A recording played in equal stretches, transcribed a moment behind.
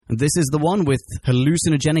This is the one with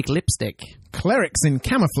hallucinogenic lipstick, clerics in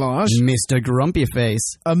camouflage, Mr. Grumpy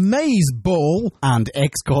Face, a maze ball, and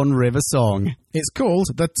Ex-Con River Song. It's called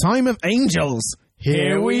The Time of Angels.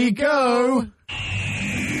 Here we go!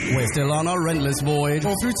 We're still on our relentless voyage,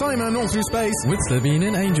 All through time and all through space, With Sabine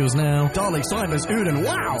and Angels now. Dalek, Silas, Uden,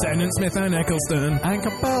 wow! Tennant, Smith and Eccleston. And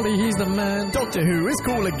Capaldi, he's the man. Doctor Who is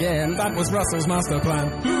cool again. That was Russell's master plan.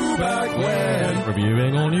 Who back when?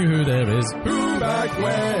 Reviewing all new Who there is. Who back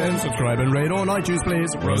when? Subscribe and rate on iTunes, please.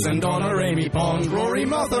 Rose and Donna, Amy Pond, Rory,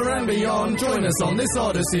 Martha and beyond. Join us on this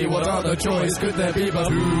odyssey. What other choice could there be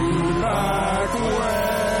but Who back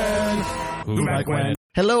when? Who back when?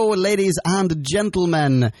 Hello, ladies and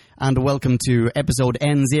gentlemen, and welcome to episode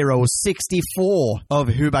N064 of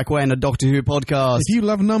Who Back When, a Doctor Who podcast. If you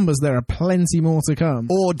love numbers, there are plenty more to come.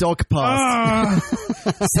 Or Doc Past.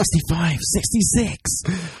 65, 66.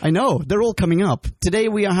 I know, they're all coming up. Today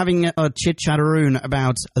we are having a chit-chatteroon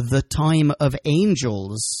about The Time of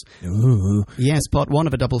Angels. Ooh. Yes, part one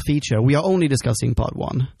of a double feature. We are only discussing part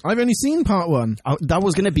one. I've only seen part one. Oh, that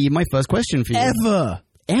was going to be my first question for you. Ever?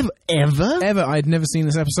 I'd never seen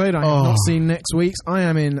this episode. I have not seen next week's. I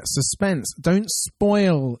am in suspense. Don't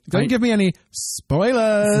spoil. Don't give me any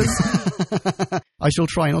spoilers. I shall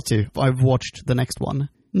try not to. I've watched the next one.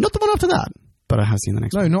 Not the one after that, but I have seen the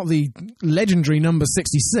next one. No, not the legendary number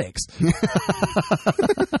 66.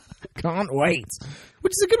 Can't wait.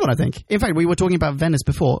 Which is a good one, I think. In fact, we were talking about Venice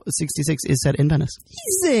before. 66 is set in Venice.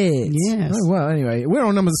 Is it? Yes. Oh, well, anyway. We're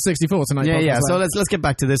on number 64 tonight. Yeah. So let's get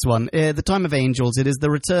back to this one. The Time of Angels. It is the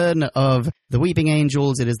return of the Weeping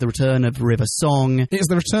Angels. It is the return of River Song. It's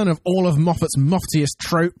the return of all of Moffat's moftiest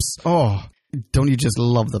tropes. Oh, don't you just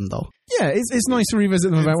love them, though? Yeah, it's nice to revisit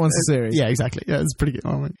them about once a series. Yeah, exactly. Yeah, it's pretty good.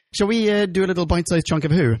 Oh, shall we do a little bite-sized chunk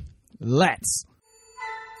of Who? Let's.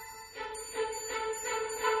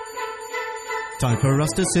 Time for us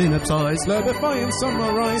to synopsize, Clarify and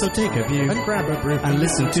summarize. so take a view And grab a brew. and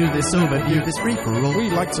listen to this overview, this free-for-all. We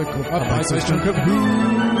like to call a bite-sized chunk of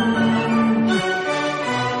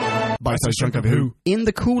Bite-sized chunk of Who. In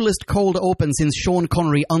the coolest cold open since Sean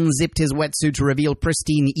Connery unzipped his wetsuit to reveal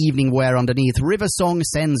pristine evening wear underneath, River Song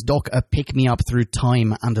sends Doc a pick-me-up through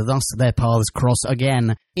time, and thus their paths cross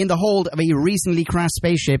again. In the hold of a recently crashed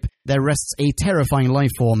spaceship, there rests a terrifying life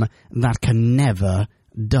form that can never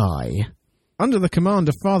die. Under the command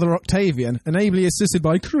of Father Octavian, and ably assisted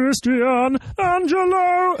by Christian,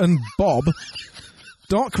 Angelo, and Bob,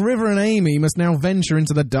 Doc, River, and Amy must now venture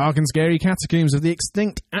into the dark and scary catacombs of the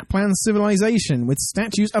extinct Atlan civilization, with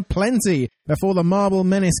statues aplenty, before the marble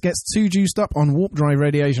menace gets too juiced up on warp drive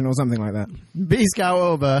radiation or something like that. B-Scow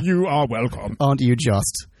over. You are welcome. Aren't you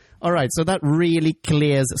just? Alright, so that really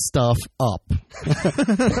clears stuff up.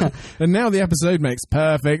 And now the episode makes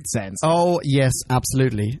perfect sense. Oh, yes,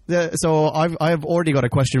 absolutely. So I've already got a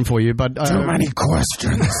question for you, but... Too many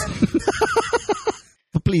questions.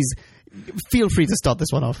 But please, feel free to start this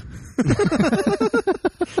one off.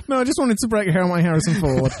 No, I just wanted to break hair on my Harrison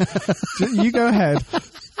Ford. You go ahead.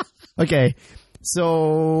 Okay,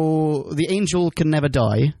 so the angel can never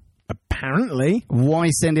die. Apparently.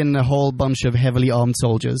 Why send in a whole bunch of heavily armed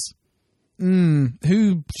soldiers?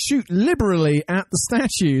 Who shoot liberally at the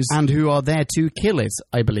statues. And who are there to kill it,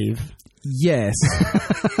 I believe. Yes.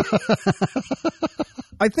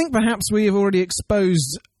 I think perhaps we have already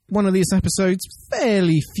exposed one of these episodes'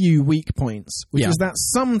 fairly few weak points, which is that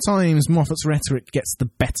sometimes Moffat's rhetoric gets the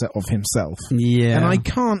better of himself. Yeah. And I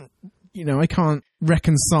can't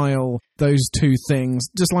reconcile those two things,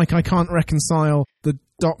 just like I can't reconcile the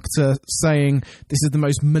Doctor saying this is the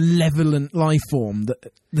most malevolent life form,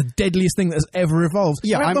 the deadliest thing that has ever evolved.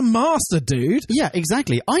 Yeah, I'm the master, dude. Yeah,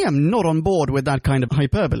 exactly. I am not on board with that kind of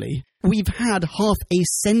hyperbole. We've had half a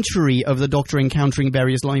century of the Doctor encountering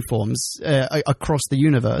various life forms across the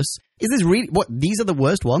universe. Is this really... What, these are the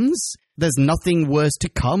worst ones? There's nothing worse to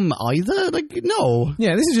come either? Like, no.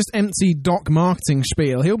 Yeah, this is just empty Doc marketing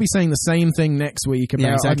spiel. He'll be saying the same thing next week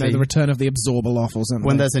about, I don't know, the return of the Absorbaloff or something.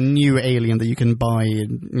 When there's a new alien that you can buy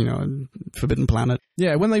in, Forbidden Planet.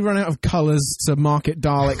 Yeah, when they run out of colours to market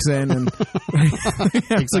Daleks in and they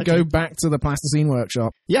have to go back to the plasticine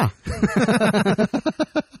workshop. Yeah.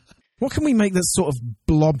 What can we make that's sort of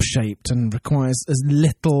blob-shaped and requires as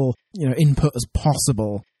little, input as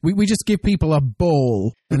possible? We just give people a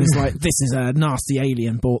ball, and it's like, this is a nasty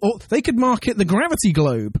alien ball. Or they could market the gravity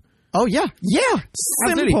globe. Oh, yeah. Yeah.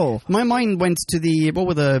 Simple. Absolutely. My mind went to what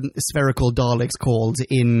were the spherical Daleks called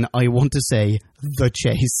in, I want to say, The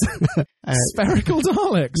Chase. Spherical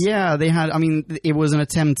Daleks? Yeah, they had, it was an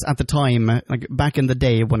attempt at the time, like back in the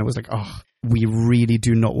day when it was like, we really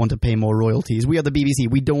do not want to pay more royalties. We are the BBC.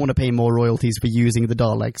 We don't want to pay more royalties for using the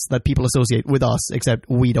Daleks that people associate with us, except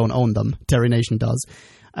we don't own them. Terry Nation does.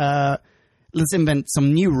 Let's invent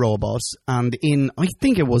some new robot. And I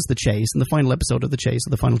think it was The Chase, in the final episode of The Chase, or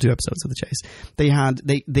the final 2 episodes of The Chase,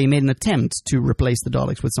 they made an attempt to replace the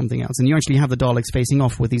Daleks with something else. And you actually have the Daleks facing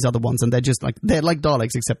off with these other ones, and they're like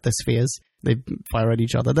Daleks, except they're spheres. They fire at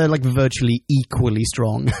each other. They're like virtually equally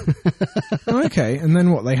strong. Okay, and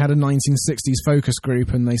then what? They had a 1960s focus group,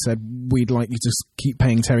 and they said, we'd like you to keep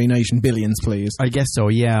paying Terry Nation billions, please. I guess so,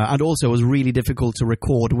 yeah. And also, it was really difficult to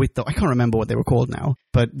record with I can't remember what they were called now,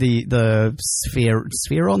 but the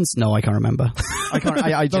spherons? No, I can't remember.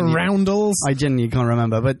 The roundels? I genuinely can't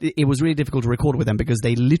remember, but it was really difficult to record with them because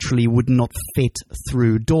they literally would not fit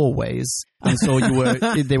through doorways. And so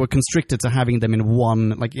they were constricted to having them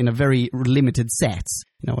in a very limited set,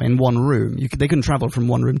 in one room. They couldn't travel from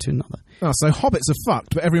one room to another. Oh, so hobbits are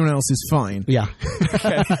fucked, but everyone else is fine. Yeah.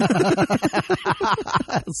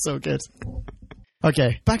 That's so good.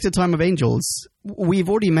 Okay, back to Time of Angels. We've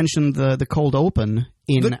already mentioned the cold open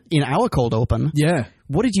in our cold open. Yeah.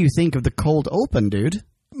 What did you think of the cold open, dude?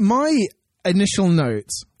 My initial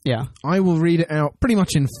notes. Yeah. I will read it out pretty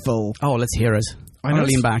much in full. Oh, let's hear it. I know,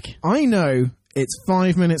 lean back. I know it's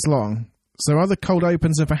 5 minutes long, so other cold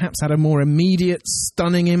opens have perhaps had a more immediate,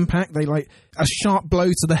 stunning impact. They like a sharp blow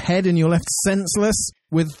to the head and you're left senseless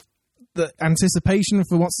with the anticipation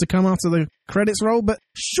for what's to come after the credits roll, but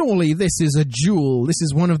surely this is a jewel. This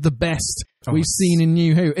is one of the best we've seen in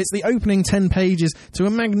New Who. It's the opening 10 pages to a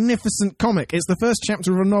magnificent comic. It's the first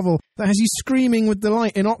chapter of a novel that has you screaming with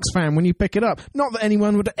delight in Oxfam when you pick it up. Not that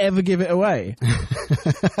anyone would ever give it away.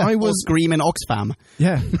 I was screaming Oxfam.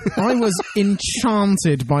 Yeah. I was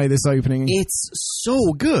enchanted by this opening. It's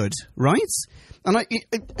so good, right? And I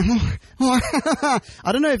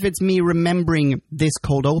don't know if it's me remembering this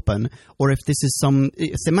cold open or if this is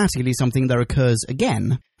thematically something that occurs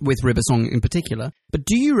again with River Song in particular. But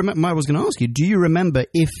do you remember? I was going to ask you. Do you remember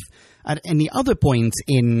if at any other point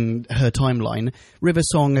in her timeline, River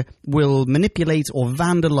Song will manipulate or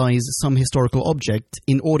vandalize some historical object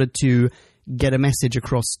in order to get a message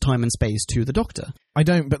across time and space to the Doctor? I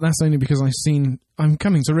don't, but that's only because I'm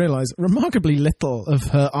coming to realise remarkably little of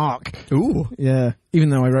her arc. Ooh. Yeah, even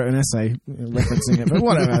though I wrote an essay referencing it, but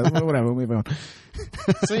whatever, we'll move on.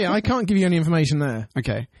 So yeah, I can't give you any information there.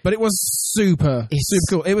 Okay. But it was super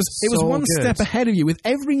cool. It was one step ahead of you. With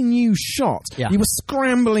every new shot, you were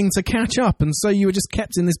scrambling to catch up, and so you were just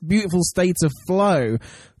kept in this beautiful state of flow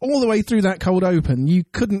all the way through that cold open. You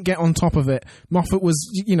couldn't get on top of it. Moffat was,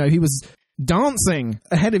 he was dancing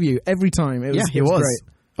ahead of you every time. It was great.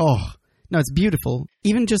 Oh, no, it's beautiful.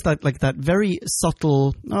 Even just that very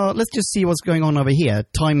subtle, let's just see what's going on over here.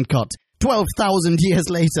 Time cut. 12,000 years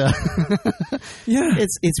later. Yeah.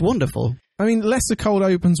 It's wonderful. I mean, lesser cold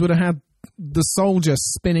opens would have had the soldier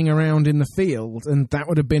spinning around in the field, and that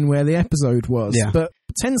would have been where the episode was. Yeah. But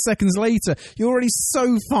 10 seconds later, you're already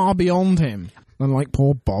so far beyond him. Unlike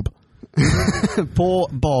poor Bob. Poor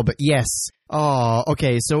Bob, yes. Oh,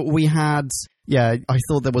 okay, so we had... Yeah, I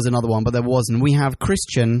thought there was another one, but there wasn't. We have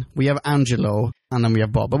Christian, we have Angelo, and then we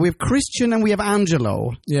have Bob. But we have Christian and we have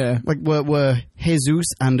Angelo. Yeah. Like, were Jesus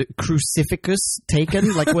and Crucifixus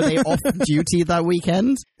taken? Like, were they off duty that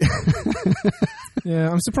weekend? Yeah,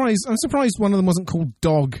 I'm surprised one of them wasn't called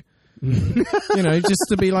Dog. Just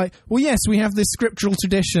to be like, well, yes, we have this scriptural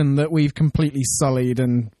tradition that we've completely sullied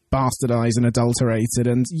and bastardized and adulterated,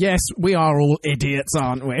 and yes, we are all idiots,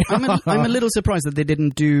 aren't we? I'm a little surprised that they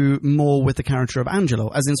didn't do more with the character of Angelo,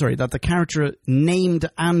 that the character named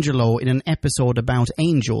Angelo in an episode about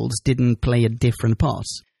angels didn't play a different part.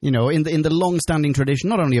 In the long-standing tradition,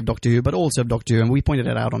 not only of Doctor Who, but also of Doctor Who, and we pointed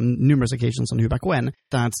it out on numerous occasions on Who Back When,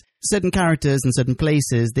 that certain characters in certain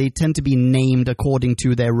places, they tend to be named according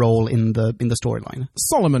to their role in the storyline.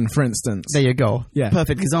 Solomon, for instance. There you go. Yeah.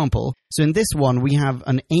 Perfect example. So in this one, we have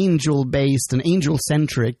an angel-based, an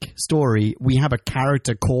angel-centric story. We have a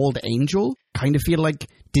character called Angel. Kind of feel like,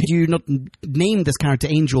 did you not name this character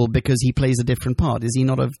Angel because he plays a different part? Is he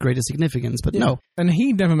not of greater significance? But no. And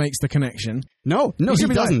he never makes the connection. No, he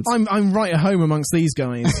doesn't. Like, I'm right at home amongst these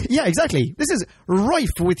guys. Yeah, exactly. This is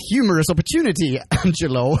rife with humorous opportunity,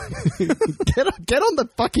 Angelo. Get on the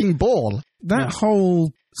fucking ball. That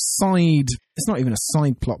whole side, it's not even a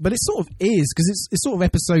side plot, but it sort of is, because it's sort of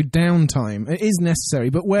episode downtime. It is necessary,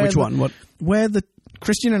 but where... Which one? What? Where the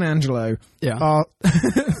Christian and Angelo are...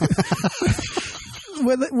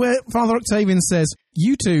 where Father Octavian says,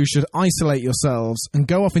 you two should isolate yourselves and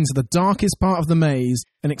go off into the darkest part of the maze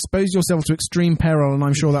and expose yourself to extreme peril, and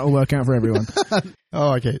I'm sure that will work out for everyone.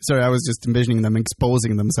 Oh, okay. Sorry, I was just envisioning them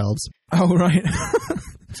exposing themselves. Oh, right.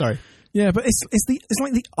 Sorry. Yeah, but it's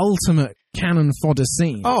like the ultimate cannon fodder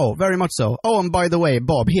scene. Oh, very much so. Oh, and by the way,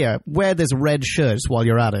 Bob, here, wear this red shirt while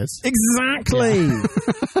you're at it. Exactly. Yeah.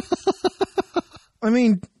 I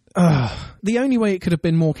mean, the only way it could have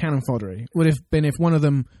been more cannon foddery would have been if one of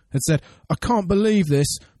them had said, I can't believe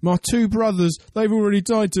this. My two brothers, they've already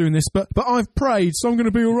died doing this, but I've prayed, so I'm going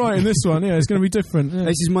to be all right in this one. Yeah, it's going to be different. Yeah.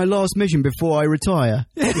 This is my last mission before I retire.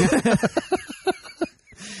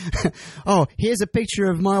 Oh, here's a picture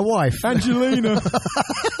of my wife, Angelina.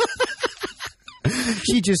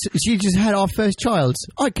 She just had our first child.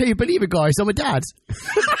 Oh, can you believe it, guys? I'm a dad.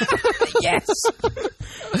 Yes.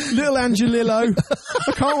 Little Angelillo.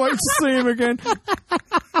 I can't wait to see him again.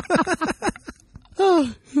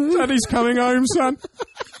 Daddy's coming home, son.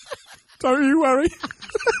 Don't you worry.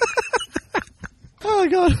 Oh,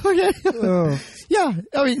 God. Okay. Oh. Yeah,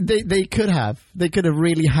 I mean, they could have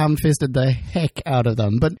really ham-fisted the heck out of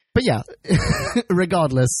them, but yeah,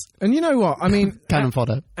 regardless. And you know what? I mean, cannon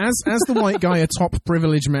fodder. As the white guy atop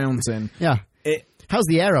Privilege Mountain. Yeah. How's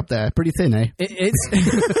the air up there? Pretty thin, eh?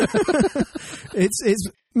 It's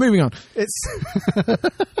moving on. It's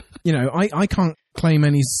you know, I can't claim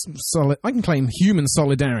any I can claim human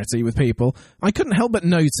solidarity with people. I couldn't help but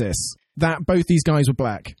notice that both these guys were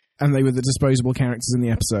black. And they were the disposable characters in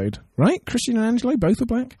the episode. Right? Christian and Angelo, both were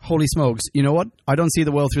black? Holy smokes. You know what? I don't see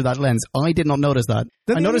the world through that lens. I did not notice that.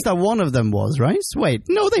 I noticed that one of them was, right? Wait,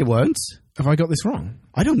 no, they weren't. Have I got this wrong?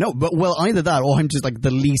 I don't know. But, well, either that or I'm just like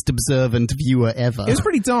the least observant viewer ever. It was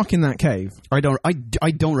pretty dark in that cave. I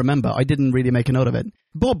don't remember. I didn't really make a note of it.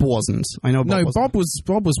 Bob wasn't. I know Bob wasn't.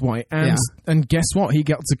 Bob was white. And guess what? He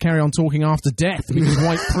got to carry on talking after death because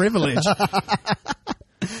white privilege.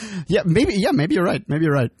 Yeah, maybe you're right. Maybe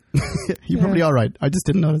you're right. You probably are right. I just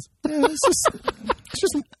didn't notice. Yeah, it's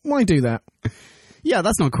just why do that? Yeah,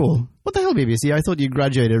 that's not cool. What the hell, BBC? I thought you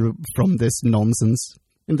graduated from this nonsense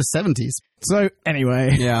in the 70s. So,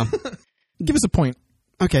 anyway. Yeah. Give us a point.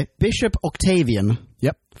 Okay. Bishop Octavian.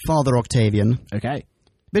 Yep. Father Octavian. Okay.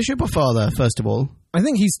 Bishop or father, first of all? I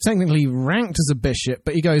think he's technically ranked as a bishop,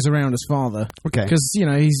 but he goes around as father. Okay. Because, you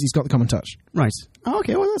know, he's got the common touch. Right. Oh,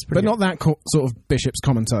 okay, well, that's pretty But good. not that sort of bishop's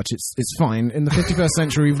common touch. It's fine. In the 51st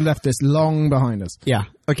century, we've left this long behind us. Yeah,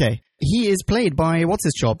 okay. He is played by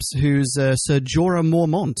what's-his-chops, who's Sir Jorah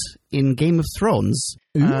Mormont in Game of Thrones.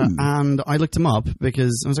 And I looked him up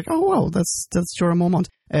because I was like, oh, well, that's Jorah Mormont.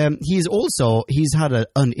 He's had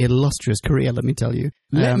an illustrious career, let me tell you.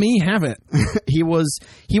 Let me have it. He was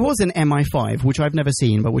in MI5, which I've never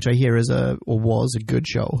seen, but which I hear was a good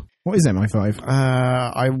show. What is MI5?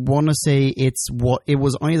 I want to say I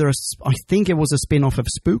think it was a spin-off of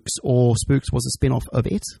Spooks, or Spooks was a spin-off of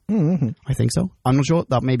it. Mm-hmm. I think so. I'm not sure.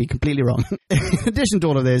 That may be completely wrong. In addition to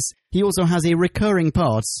all of this, he also has a recurring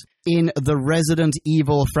part in the Resident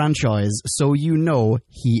Evil franchise, so you know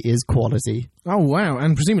he is quality. Oh, wow.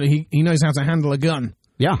 And presumably he knows how to handle a gun.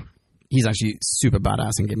 Yeah. He's actually super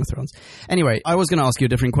badass in Game of Thrones. Anyway, I was going to ask you a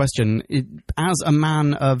different question. As a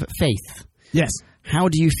man of faith... Yes. How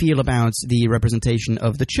do you feel about the representation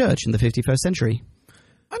of the church in the 51st century?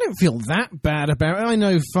 I don't feel that bad about it. I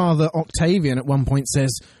know Father Octavian at one point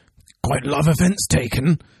says, quite a lot of offence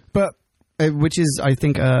taken, but... which is, I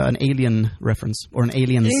think, an Alien reference, or an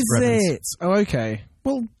Aliens reference. Is it? Oh, okay.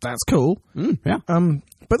 Well, that's cool. Yeah.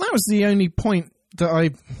 But that was the only point that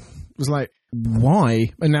I was like,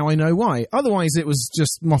 why? And now I know why. Otherwise, it was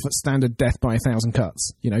just Moffat's standard death by 1,000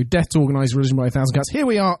 cuts. You know, death to organised religion by 1,000 cuts. Here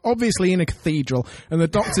we are, obviously in a cathedral, and the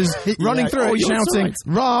doctor's running through it shouting,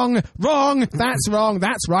 right. wrong, that's wrong,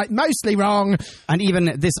 that's right, mostly wrong. And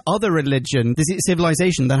even this other religion, this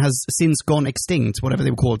civilization that has since gone extinct, whatever they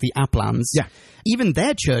would call it, the Aplans. Yeah. Even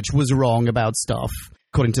their church was wrong about stuff,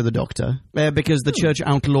 according to the doctor, because the church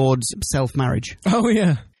outlawed self-marriage. Oh,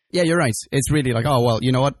 yeah. Yeah, you're right. It's really like, oh, well,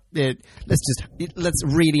 you know what? Let's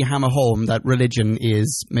really hammer home that religion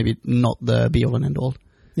is maybe not the be-all and end-all.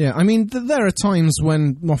 Yeah, I mean, there are times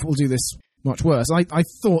when Moffat will do this much worse. I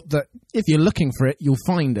thought that if you're looking for it, you'll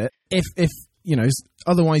find it. If you know,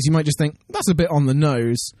 otherwise you might just think, that's a bit on the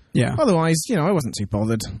nose. Yeah. Otherwise, you know, I wasn't too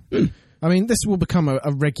bothered. I mean, this will become a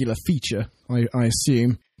regular feature, I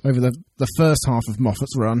assume, over the first half of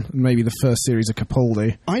Moffat's run, and maybe the first series of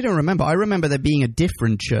Capaldi. I don't remember. I remember there being a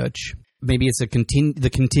different church. Maybe it's the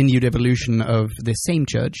continued evolution of the same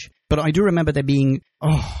church. But I do remember there being...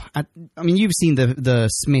 I mean, you've seen the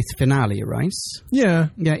Smith finale, right? Yeah.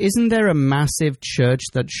 Yeah, isn't there a massive church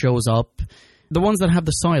that shows up? The ones that have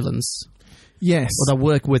the silence. Yes. Or that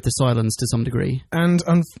work with the silence to some degree. And,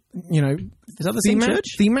 you know... Is that the same church?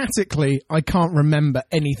 Thematically, I can't remember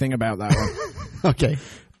anything about that one. Okay.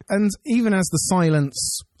 And even as the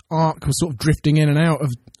silence arc was sort of drifting in and out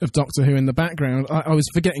of Doctor Who in the background, I was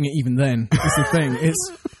forgetting it even then. That's the thing.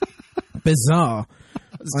 It's bizarre.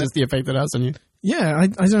 It's just the effect it has on you. Yeah, I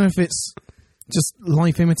don't know if it's just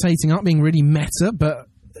life imitating art, being really meta, but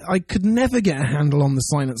I could never get a handle on the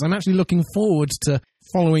silence. I'm actually looking forward to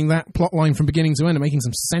following that plot line from beginning to end and making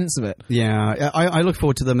some sense of it. Yeah, I look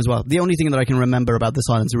forward to them as well. The only thing that I can remember about the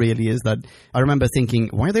silence really is that I remember thinking,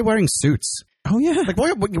 why are they wearing suits? Oh, yeah. Like,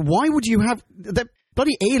 why would you have... They're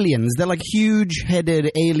bloody aliens. They're like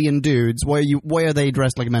huge-headed alien dudes. Why are they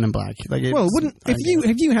dressed like Men in Black? Like, well,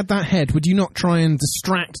 if you had that head, would you not try and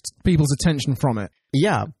distract people's attention from it?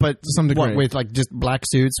 Yeah, but to some degree. What, with like just black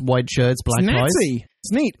suits, white shirts, black ties?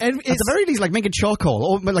 It's neat. At the very least, like make it charcoal,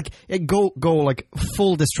 or like go like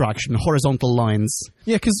full distraction, horizontal lines.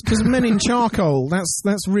 Yeah, because Men in Charcoal, that's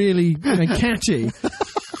really catchy.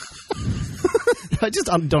 I just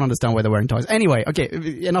don't understand why they're wearing ties. Anyway, okay,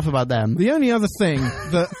 enough about them. The only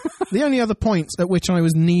other point at which I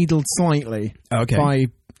was needled slightly by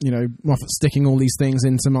Moffat sticking all these things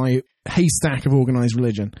into my haystack of organised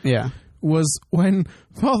religion. Yeah. Was when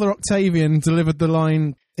Father Octavian delivered the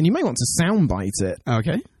line, and you may want to soundbite it.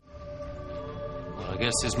 Okay. Well, I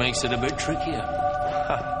guess this makes it a bit trickier.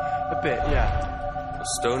 A bit, yeah. A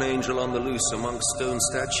stone angel on the loose amongst stone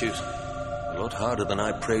statues. A lot harder than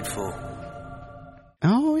I prayed for.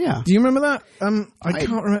 Oh, yeah. Do you remember that? I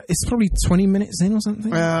can't remember. It's probably 20 minutes in or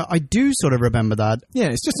something. I do sort of remember that. Yeah,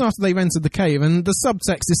 it's just after they've entered the cave, and the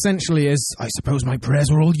subtext essentially is, I suppose my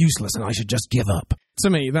prayers were all useless and I should just give up. To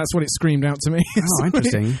me, that's what it screamed out to me. Oh,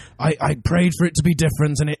 interesting. I prayed for it to be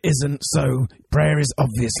different and it isn't, so prayer is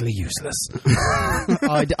obviously useless.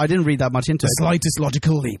 I didn't read that much into it. The slightest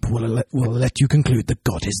logical leap will let you conclude that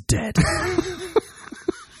God is dead.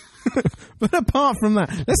 But apart from that,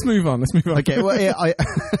 let's move on. Okay, well, yeah,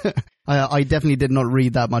 I definitely did not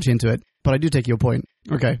read that much into it, but I do take your point.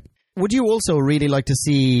 Okay. Would you also really like to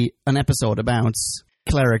see an episode about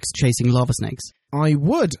clerics chasing lava snakes? I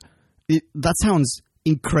would. That sounds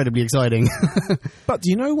incredibly exciting. But do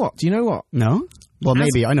you know what? No? Well,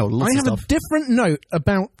 maybe. I know lots of stuff. I have a different note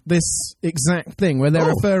about this exact thing, where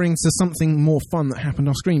they're referring to something more fun that happened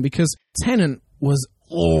off screen, because Tennant was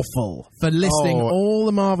awful for listing all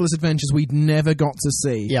the marvellous adventures we'd never got to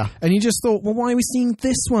see. Yeah. And you just thought, well, why are we seeing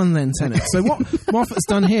this one then, Tennant? So what Moffat's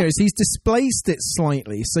done here is he's displaced it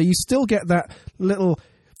slightly, so you still get that little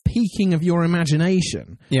peaking of your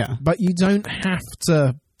imagination. Yeah. But you don't have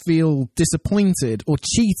to feel disappointed or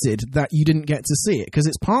cheated that you didn't get to see it, because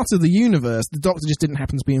it's part of the universe. The Doctor just didn't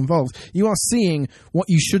happen to be involved. You are seeing what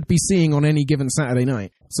you should be seeing on any given Saturday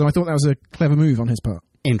night. So I thought that was a clever move on his part.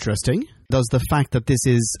 Interesting. Does the fact that this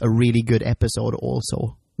is a really good episode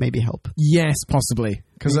also maybe help? Yes, possibly.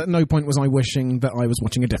 Because at no point was I wishing that I was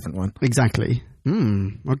watching a different one. Exactly.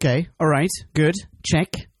 Okay. All right. Good.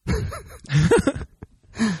 Check.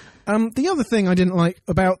 The other thing I didn't like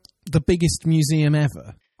about the biggest museum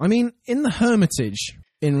ever, I mean, in the Hermitage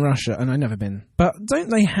in Russia, and I've never been, but don't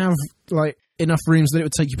they have like enough rooms that it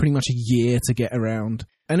would take you pretty much a year to get around?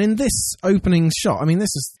 And in this opening shot, I mean,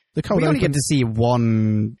 this is the cold. We only get to see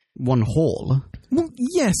one hall. Well,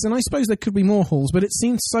 yes, and I suppose there could be more halls, but it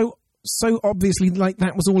seemed so obviously like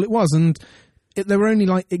that was all it was, and there were only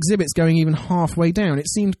like exhibits going even halfway down. It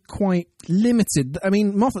seemed quite limited. I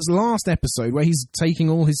mean, Moffat's last episode, where he's taking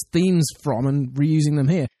all his themes from and reusing them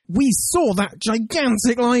here, we saw that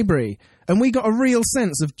gigantic library, and we got a real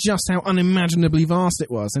sense of just how unimaginably vast it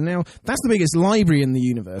was. And now that's the biggest library in the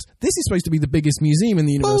universe. This is supposed to be the biggest museum in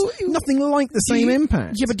the universe. Nothing like the same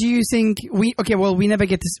impact. Yeah, but do you think we never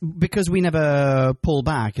get to, because we never pull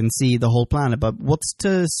back and see the whole planet, but what's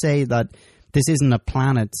to say that this isn't a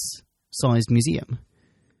planet-sized museum?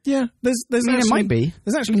 Yeah, it might be.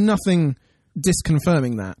 There's actually nothing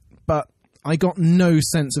disconfirming that, but I got no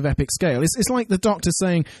sense of epic scale. It's like the Doctor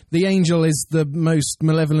saying the angel is the most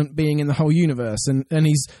malevolent being in the whole universe, and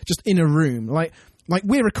he's just in a room. Like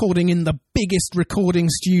we're recording in the biggest recording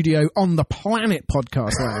studio on the planet,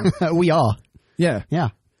 podcast land. We are. Yeah. Yeah.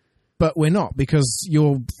 But we're not, because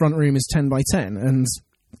your front room is 10 by 10, and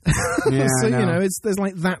yeah, so, there's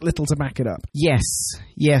like that little to back it up. Yes,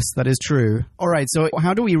 that is true. All right, so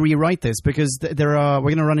how do we rewrite this? Because we're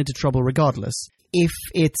going to run into trouble regardless. If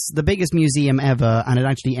it's the biggest museum ever, and it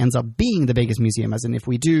actually ends up being the biggest museum, as in if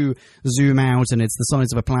we do zoom out and it's the size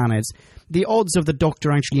of a planet, the odds of the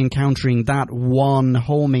Doctor actually encountering that one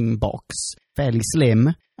homing box fairly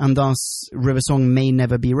slim, and thus River Song may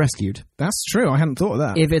never be rescued. That's true, I hadn't thought of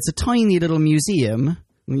that. If it's a tiny little museum,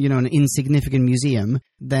 an insignificant museum,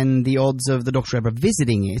 then the odds of the Doctor ever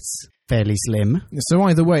visiting it fairly slim. So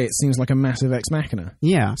either way, it seems like a massive ex machina.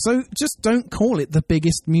 Yeah. So just don't call it the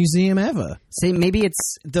biggest museum ever. Say maybe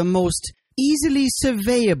it's the most easily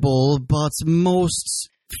surveyable but most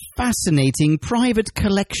fascinating private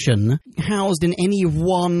collection housed in any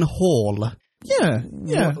one hall. Yeah.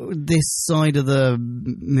 This side of the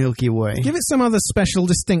Milky Way. Give it some other special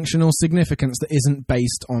distinction or significance that isn't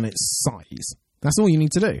based on its size. That's all you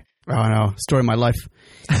need to do. Oh no, story of my life.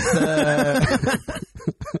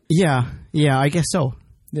 Yeah, I guess so.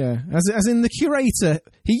 Yeah, as in the curator,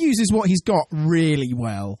 he uses what he's got really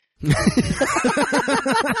well.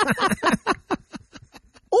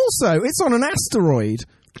 Also, it's on an asteroid.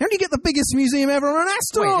 How do you get the biggest museum ever on an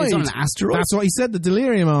asteroid? Wait, it's on an asteroid? That's what he said, the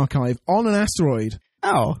Delirium Archive, on an asteroid.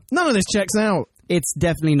 Oh. None of this checks out. It's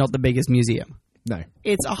definitely not the biggest museum. No.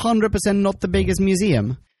 It's 100% not the biggest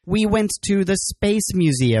museum. We went to the Space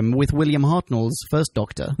Museum with William Hartnell's first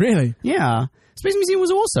Doctor. Really? Yeah. Space Museum was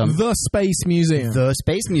awesome. The Space Museum. The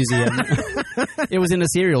Space Museum. It was in a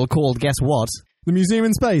serial called Guess What? The Museum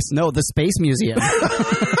in Space. No, the Space Museum.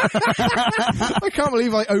 I can't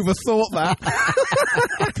believe I overthought that.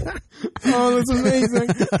 Oh, that's amazing.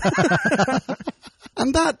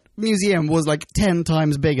 And that museum was like 10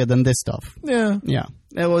 times bigger than this stuff. Yeah. Yeah.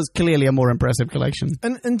 It was clearly a more impressive collection.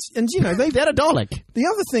 And you know, They had a Dalek. the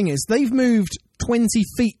other thing is they've moved 20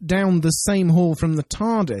 feet down the same hall from the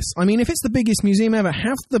TARDIS. I mean, if it's the biggest museum ever,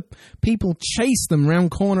 have the people chase them round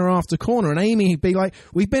corner after corner, and Amy be like,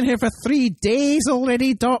 "We've been here for 3 days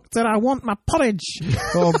already, Doctor. I want my porridge."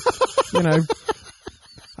 Or, you know,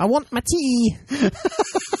 "I want my tea."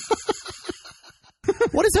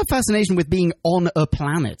 What is her fascination with being on a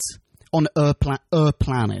planet? On a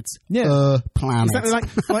planet. Yeah. A planet.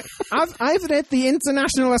 Exactly like I've read the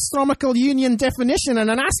International Astronomical Union definition,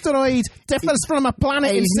 and an asteroid differs from a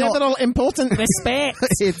planet in several important respects.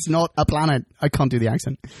 It's not a planet. I can't do the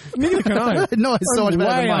accent. Neither can I. No, it's so much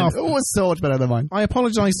better than mine. It was so much better than mine. I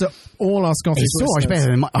apologise to all our Scottish It's so much listeners.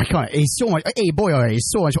 better than mine. I can't. It's so much. Hey, boy,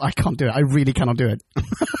 it's so much. I can't do it. I really cannot do it.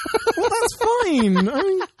 Well, that's fine. I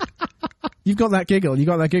mean, you've got that giggle.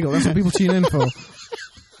 That's what people tune in for.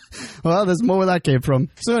 Well, there's more where that came from.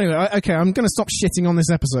 So anyway, okay, I'm going to stop shitting on this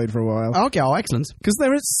episode for a while. Okay, excellent. Because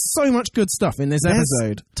there is so much good stuff in this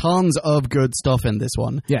episode. Tons of good stuff in this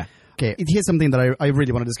one. Yeah. Okay, here's something that I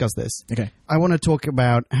really want to discuss this. Okay. I want to talk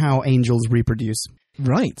about how angels reproduce.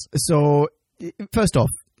 Right. So, first off,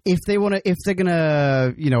 if they're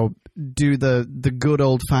gonna, do the good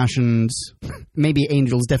old fashioned, maybe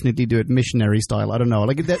angels definitely do it missionary style. I don't know.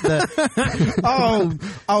 Like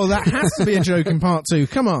Oh, that has to be a joke in part 2.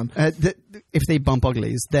 Come on. If they bump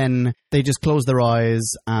uglies, then they just close their eyes,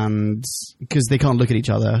 and because they can't look at each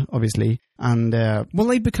other, obviously. And Well,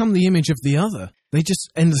 they'd become the image of the other. They'd just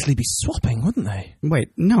endlessly be swapping, wouldn't they? wait,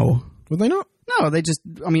 no. Would they not? No, they just,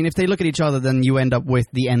 if they look at each other, then you end up with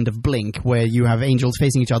the end of Blink, where you have angels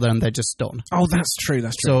facing each other and they're just stone. Oh, that's true.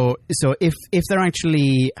 So if they're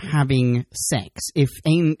actually having sex, if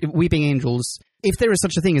weeping angels, if there is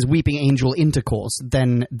such a thing as weeping angel intercourse,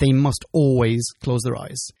 then they must always close their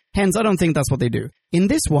eyes. Hence, I don't think that's what they do. In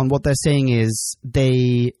this one, what they're saying is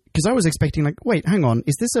because I was expecting, like, wait, hang on,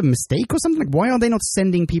 is this a mistake or something? Like, why are they not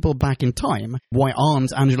sending people back in time? Why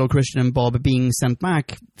aren't Angelo, Christian, and Bob being sent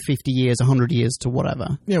back 50 years, 100 years to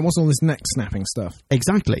whatever? Yeah, what's all this neck snapping stuff?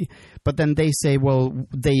 Exactly. But then they say, well,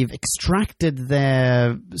 they've extracted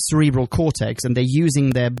their cerebral cortex and they're using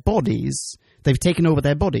their bodies. They've taken over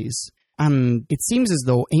their bodies. And it seems as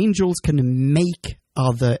though angels can make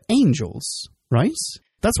other angels, right?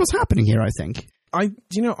 That's what's happening here, I think. I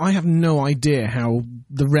have no idea how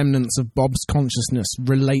the remnants of Bob's consciousness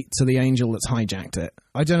relate to the angel that's hijacked it.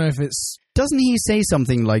 I don't know if it's... Doesn't he say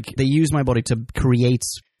something like, they use my body to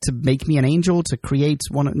make me an angel, to create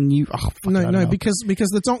one new... Oh, fuck, No, because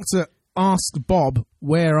the Doctor asked Bob,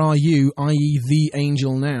 "Where are you?" i.e. the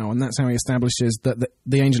angel now, and that's how he establishes that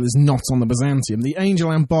the angel is not on the Byzantium. The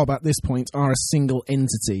angel and Bob at this point are a single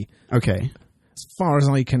entity. Okay. As far as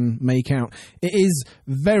I can make out. It is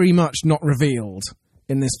very much not revealed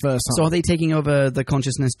in this first half. So are they taking over the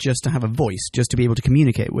consciousness just to have a voice, just to be able to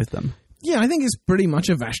communicate with them? Yeah, I think it's pretty much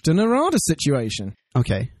a Vashta Narada situation,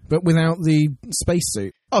 Okay. but without the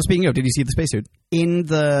spacesuit. Oh, speaking of, did you see the spacesuit? In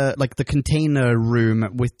the container room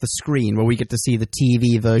with the screen where we get to see the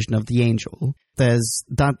TV version of the Angel, there's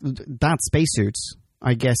that spacesuit,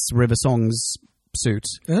 I guess River Song's suit,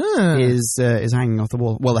 is hanging off the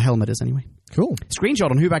wall. Well, the helmet is anyway. Cool.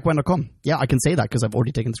 Screenshot on whobackwen.com. Yeah, I can say that because I've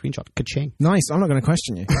already taken the screenshot. Ka-ching. Nice, I'm not going to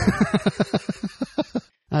question you.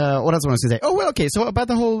 What else was I going to say? Oh, well, okay, so about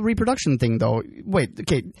the whole reproduction thing, though. Wait,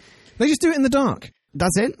 okay. They just do it in the dark.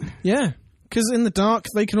 That's it? Yeah. Because in the dark,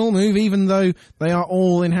 they can all move, even though they are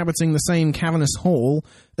all inhabiting the same cavernous hall.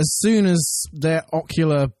 As soon as their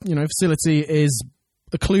ocular, facility is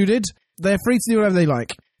occluded, they're free to do whatever they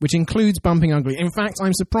like, which includes bumping ugly. In fact,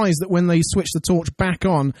 I'm surprised that when they switch the torch back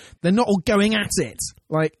on, they're not all going at it,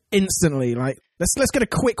 instantly. Let's get a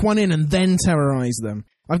quick one in and then terrorize them.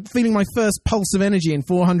 I'm feeling my first pulse of energy in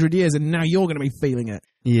 400 years, and now you're going to be feeling it.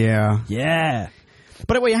 Yeah. Yeah.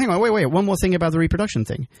 But wait, hang on, wait. One more thing about the reproduction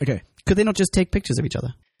thing. Okay. Could they not just take pictures of each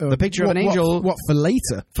other? The picture of an angel... What, for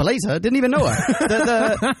later? For later? Didn't even know her.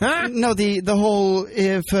 The whole...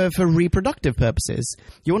 for reproductive purposes.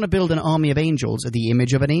 You want to build an army of angels. The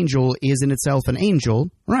image of an angel is in itself an angel.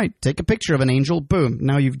 Right, take a picture of an angel. Boom.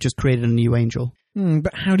 Now you've just created a new angel.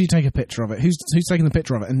 But how do you take a picture of it? Who's taking the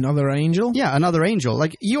picture of it? Another angel? Yeah, another angel.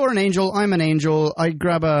 Like, you're an angel, I'm an angel. I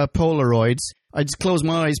grab a Polaroid. I just close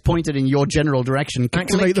my eyes, point it in your general direction.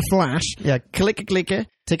 Activate the flash. Yeah, click,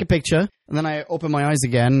 take a picture, and then I open my eyes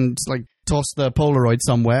again, just toss the Polaroid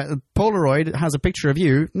somewhere. The Polaroid has a picture of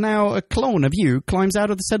you. Now a clone of you climbs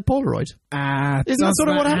out of the said Polaroid. Isn't that sort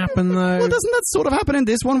of what happened, though? Well, doesn't that sort of happen in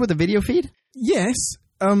this one with the video feed? Yes.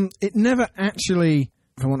 It never actually,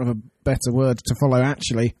 for want of a better word to follow,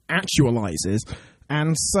 actualizes.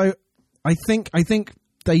 And so I think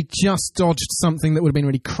they just dodged something that would have been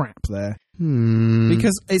really crap there.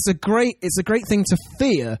 Because it's a great thing to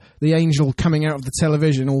fear the angel coming out of the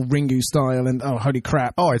television all Ringu style and oh holy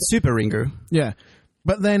crap. Oh, it's super Ringu. Yeah.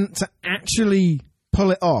 But then to actually pull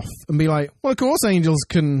it off and be like, well, of course angels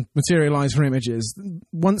can materialize from images.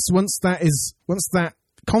 Once that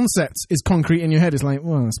concept is concrete in your head, it's like,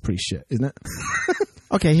 well, that's pretty shit, isn't it?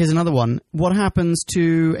 Okay, here's another one. What happens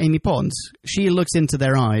to Amy Pond? She looks into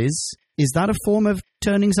their eyes. Is that a form of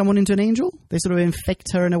turning someone into an angel? They sort of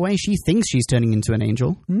infect her in a way. She thinks she's turning into an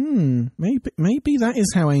angel. Maybe that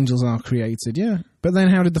is how angels are created, yeah. But then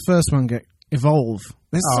how did the first one evolve?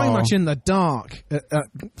 There's so much in the dark,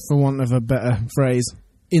 for want of a better phrase,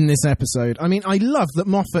 in this episode. I mean, I love that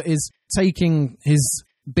Moffat is taking his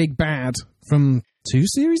big bad from 2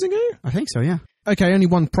 series ago? I think so, yeah. Okay, only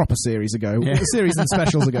one proper series ago. Yeah. A series and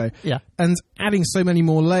specials ago. Yeah. And adding so many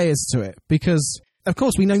more layers to it, because... Of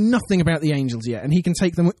course, we know nothing about the angels yet, and he can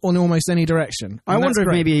take them on almost any direction. I wonder if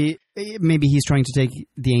maybe he's trying to take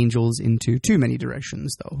the angels into too many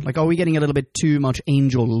directions, though. Like, are we getting a little bit too much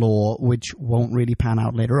angel lore, which won't really pan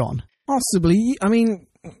out later on? Possibly. I mean,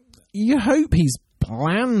 you hope he's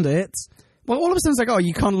planned it. Well, all of a sudden it's like, oh,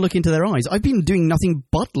 you can't look into their eyes. I've been doing nothing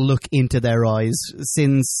but look into their eyes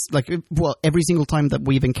since, every single time that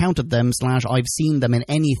we've encountered them / I've seen them in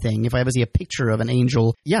anything. If I ever see a picture of an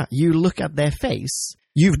angel, yeah, you look at their face.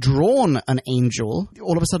 You've drawn an angel.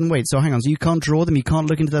 All of a sudden, wait, so hang on, so you can't draw them, you can't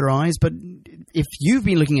look into their eyes, but if you've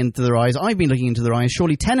been looking into their eyes, I've been looking into their eyes,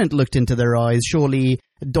 surely Tennant looked into their eyes, surely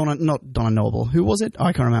not Donna Noble. Who was it?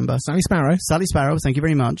 I can't remember. Sally Sparrow, thank you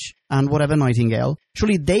very much. And whatever Nightingale.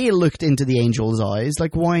 Surely they looked into the angel's eyes.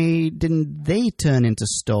 Like, why didn't they turn into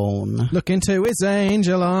stone? Look into its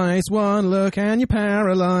angel eyes, one look and you're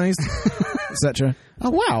paralyzed, etc.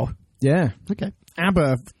 Oh, wow. Yeah. Okay.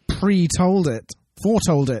 ABBA foretold it.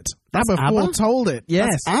 That's ABBA? Foretold it,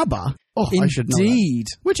 yes. That's ABBA? Oh, indeed. I should know that.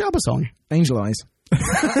 Which ABBA song? Angel Eyes.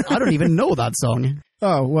 I don't even know that song.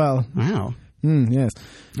 Oh, well. Wow. Yes.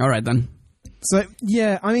 All right, then. So,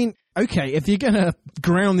 yeah, I mean, okay, if you're going to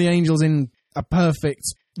ground the angels in a perfect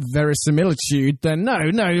verisimilitude, then no,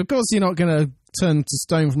 of course you're not going to turn to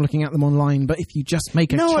stone from looking at them online, but if you just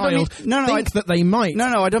make a child think that they might... No,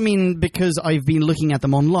 I don't mean because I've been looking at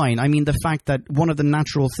them online. I mean the fact that one of the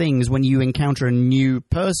natural things when you encounter a new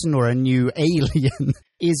person or a new alien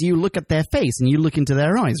is you look at their face and you look into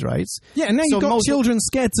their eyes, right? Yeah, and now you've got children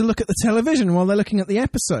scared to look at the television while they're looking at the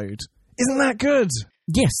episode. Isn't that good?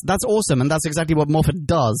 Yes, that's awesome, and that's exactly what Moffat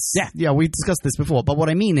does. Yeah, we discussed this before, but what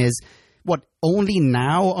I mean is, only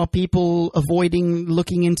now are people avoiding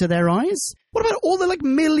looking into their eyes? What about all the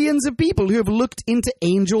millions of people who have looked into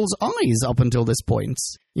angels' eyes up until this point?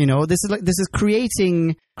 You know, this is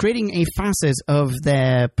creating a facet of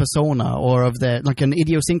their persona or of their an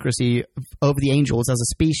idiosyncrasy of the angels as a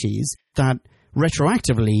species that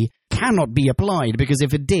retroactively cannot be applied, because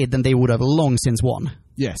if it did, then they would have long since won.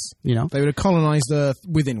 Yes. You know? They would have colonized Earth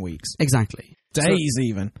within weeks. Exactly. Days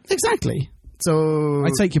even. Exactly. So I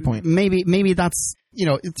take your point. Maybe that's,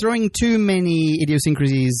 throwing too many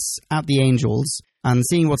idiosyncrasies at the angels and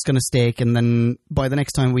seeing what's going to stick, and then by the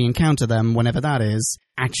next time we encounter them, whenever that is,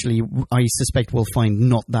 actually, I suspect we'll find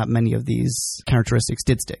not that many of these characteristics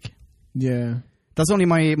did stick. Yeah. That's only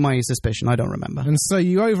my suspicion. I don't remember. And so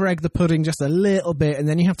you over-egg the pudding just a little bit, and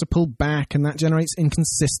then you have to pull back, and that generates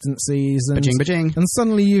inconsistencies. And, Ba-ching. and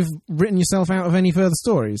suddenly you've written yourself out of any further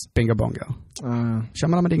stories. Bingo bongo.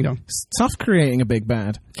 Shamalama ding dong. It's tough creating a big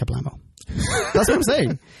bad. Kablamo. That's what I'm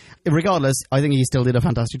saying. Regardless, I think he still did a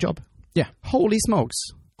fantastic job. Yeah. Holy smokes.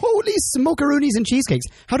 Holy smokeroonies and cheesecakes.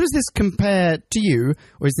 How does this compare to you?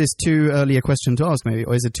 Or is this too early a question to ask, maybe?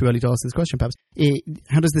 Or is it too early to ask this question, perhaps?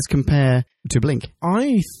 How does this compare to Blink?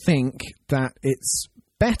 I think that it's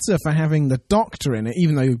better for having the Doctor in it,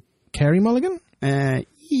 even though Carey Mulligan?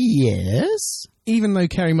 Yes. Even though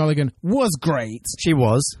Carey Mulligan was great. She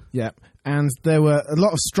was. Yeah. And there were a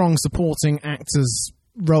lot of strong supporting actors'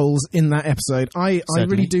 roles in that episode. I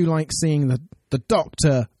really do like seeing the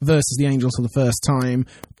Doctor versus the Angels for the first time,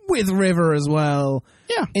 with River as well.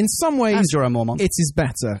 Yeah. In some ways, And Jorah Mormont. it is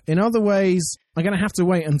better. In other ways, I'm going to have to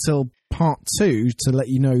wait until part 2 to let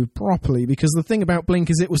you know properly, because the thing about Blink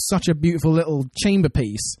is it was such a beautiful little chamber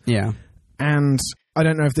piece, Yeah. and I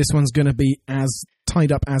don't know if this one's going to be as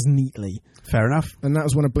tied up as neatly. Fair enough. And that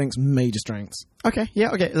was one of Blink's major strengths. Okay,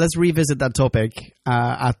 yeah, okay. Let's revisit that topic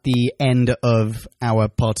at the end of our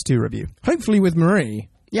part 2 review. Hopefully with Marie.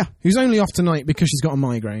 Yeah. Who's only off tonight because she's got a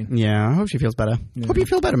migraine. Yeah, I hope she feels better. Yeah. Hope you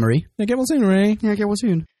feel better, Marie. Yeah, get well soon, Marie. Yeah, get well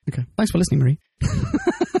soon. Okay. Thanks for listening, Marie.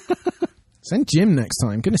 Send Jim next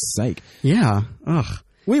time. Goodness sake. Yeah. Ugh.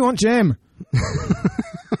 We want Jim.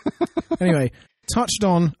 Anyway, touched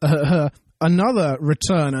on another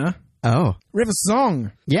returner, Oh. River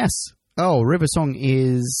Song. Yes. Oh, River Song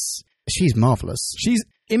is... She's marvellous. She's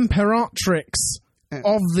Imperatrix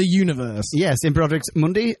of the universe. Yes, Imperatrix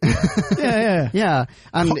Mundi. Yeah. Yeah.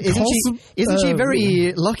 And isn't she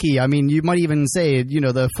very lucky? I mean, you might even say,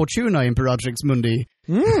 the Fortuna Imperatrix Mundi.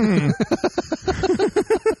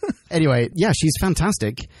 Anyway, yeah, she's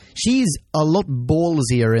fantastic. She's a lot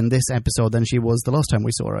ballsier in this episode than she was the last time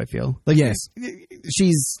we saw her, I feel. Yes.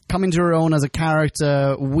 She's coming to her own as a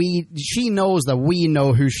character. She knows that we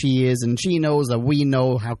know who she is, and she knows that we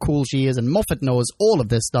know how cool she is, and Moffat knows all of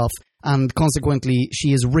this stuff, and consequently,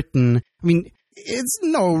 she is written... I mean, it's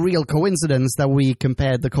no real coincidence that we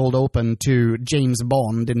compared the cold open to James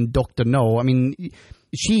Bond in Dr. No. I mean,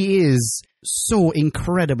 she is so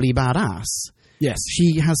incredibly badass. Yes.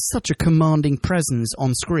 She has such a commanding presence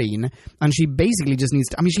on screen, and she basically just needs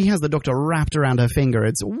to... I mean, she has the Doctor wrapped around her finger.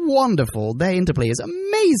 It's wonderful. Their interplay is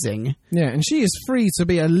amazing. Yeah, and she is free to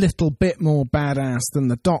be a little bit more badass than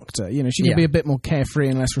the Doctor. She can be a bit more carefree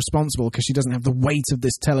and less responsible because she doesn't have the weight of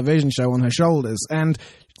this television show on her shoulders, and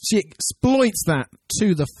she exploits that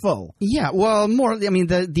to the full. Yeah, well,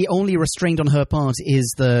 the only restraint on her part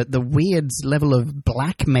is the weird level of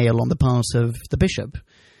blackmail on the part of the Bishop.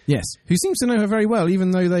 Yes, who seems to know her very well, even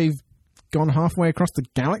though they've gone halfway across the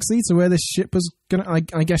galaxy to where this ship was going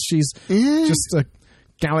to... I guess she's just a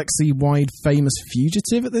galaxy-wide famous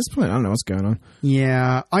fugitive at this point. I don't know what's going on.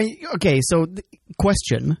 Yeah. So,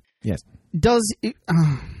 question. Yes.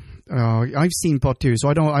 I've seen part 2, so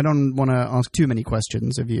I don't want to ask too many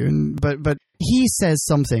questions of you. But he says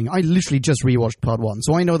something. I literally just rewatched part 1,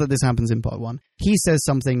 so I know that this happens in part 1. He says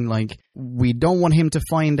something like, we don't want him to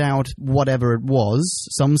find out whatever it was,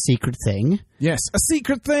 some secret thing. Yes, a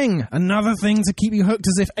secret thing! Another thing to keep you hooked,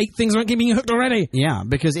 as if 8 things weren't keeping you hooked already! Yeah,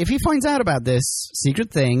 because if he finds out about this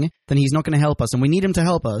secret thing, then he's not going to help us, and we need him to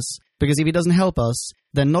help us, because if he doesn't help us,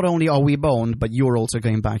 then not only are we boned, but you're also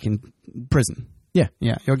going back in prison. Yeah.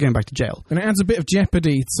 Yeah, you're going back to jail. And it adds a bit of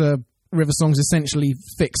jeopardy to River Song's essentially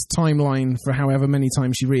fixed timeline for however many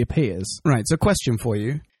times she reappears. Right, so question for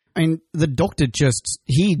you. I mean, the Doctor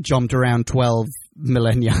he jumped around 12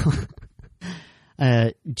 millennia.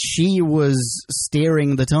 She was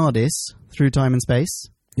steering the TARDIS through time and space.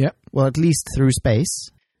 Yep. Well, at least through space.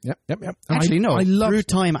 Yep. Actually, no, through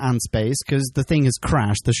time and space, because the thing has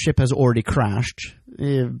crashed. The ship has already crashed.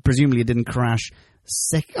 Presumably it didn't crash...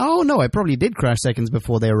 Oh, no, it probably did crash seconds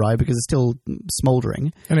before they arrived because it's still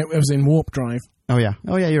smouldering. And it was in warp drive. Oh, yeah,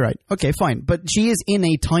 you're right. Okay, fine. But she is in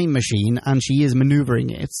a time machine and she is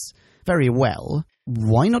maneuvering it very well.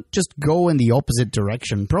 Why not just go in the opposite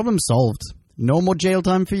direction? Problem solved. No more jail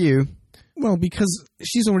time for you. Well, because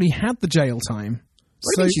she's already had the jail time.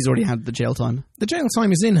 What do you mean she's already had the jail time? The jail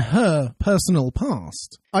time is in her personal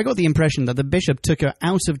past. I got the impression that the Bishop took her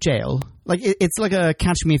out of jail. It's like a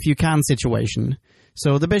Catch Me If You Can situation.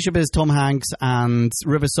 So the Bishop is Tom Hanks and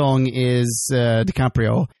River Song is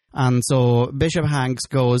DiCaprio. And so Bishop Hanks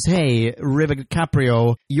goes, hey, River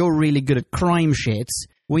DiCaprio, you're really good at crime shit.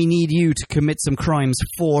 We need you to commit some crimes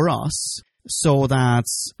for us. so that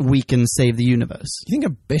we can save the universe. Do you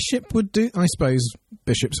think a bishop would do? I suppose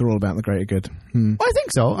bishops are all about the greater good. I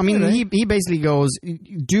think so. I mean, Really? he basically goes,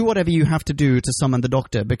 do whatever you have to do to summon the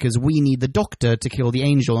Doctor, because we need the Doctor to kill the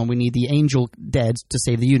angel, and we need the angel dead to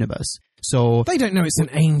save the universe. So They don't know it's an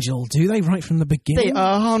angel, do they? Right from the beginning. they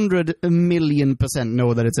 100,000,000%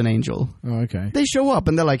 know that it's an angel. Oh, okay. They show up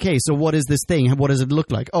and they're like, hey, so what is this thing? What does it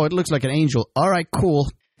look like? Oh, it looks like an angel. All right, cool.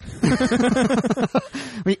 I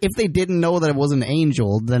mean, if they didn't know that it was an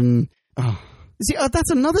angel, then... See,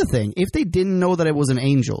 that's another thing. If they didn't know that it was an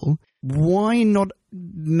angel, why not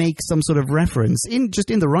make some sort of reference, just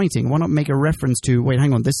in the writing, why not make a reference to, wait,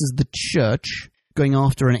 hang on, this is the church going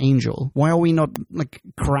after an angel. Why are we not, like,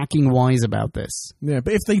 cracking wise about this? Yeah,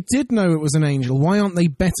 but if they did know it was an angel, why aren't they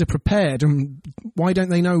better prepared? And why don't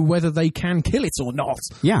they know whether they can kill it or not?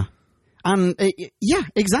 Yeah. And, yeah,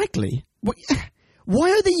 exactly.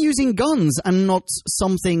 Why are they using guns and not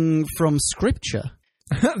something from scripture?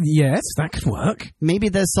 Yes, that could work. Maybe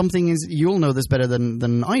there's something, you'll know this better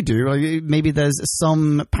than I do, maybe there's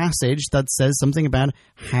some passage that says something about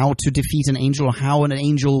how to defeat an angel or how an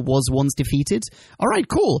angel was once defeated. All right,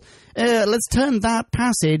 cool. Let's turn that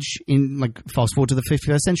passage, in like fast forward to the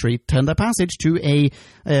 51st century, turn that passage to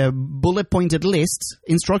a bullet-pointed list,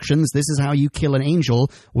 instructions, this is how you kill an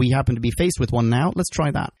angel. We happen to be faced with one now. Let's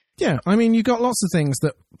try that. Yeah, I mean, you've got lots of things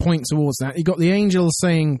that point towards that. You've got the angel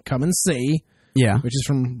saying, come and see, Yeah. which is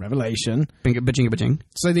from Revelation. Bajinga.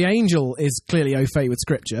 So the angel is clearly au fait with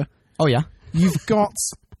scripture. Oh, yeah. You've got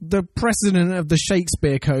the precedent of the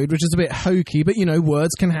Shakespeare Code, which is a bit hokey, but, you know,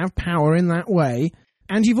 words can have power in that way.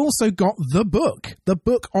 And you've also got the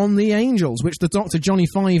book on the angels, which the Dr. Johnny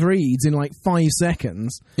Five reads in like 5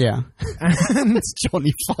 seconds. Yeah. And,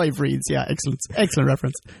 Johnny Five reads, yeah, excellent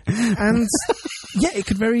reference. and yeah, it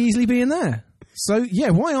could very easily be in there. So, yeah,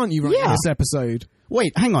 why aren't you writing this episode?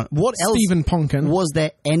 Wait, hang on. What else? Stephen Ponkin. Was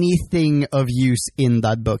there anything of use in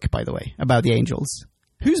that book, by the way, about the angels?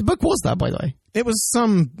 Whose book was that, by the way? It was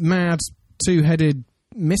some mad two-headed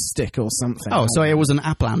mystic or something. Oh, so it was an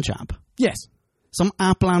Aplan chap. Yes. Some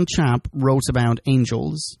Aplan chap wrote about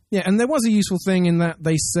angels. Yeah, and there was a useful thing in that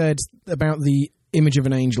they said about the image of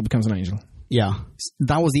an angel becomes an angel. Yeah.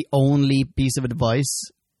 That was the only piece of advice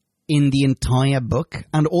in the entire book.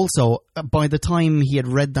 And also, by the time he had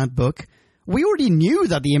read that book, we already knew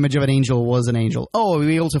that the image of an angel was an angel. Oh,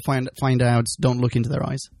 we also find out, don't look into their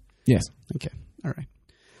eyes. Yes. Okay. All right.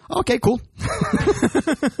 Okay, cool.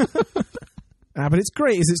 But it's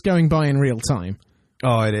great as it's going by in real time.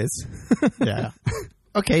 Oh, it is. Yeah.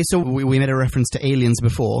 Okay, so we made a reference to Aliens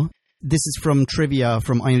before. This is from trivia,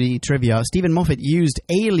 from IMDb Trivia. Stephen Moffat used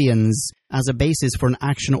Aliens as a basis for an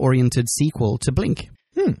action-oriented sequel to Blink.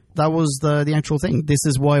 That was the actual thing. This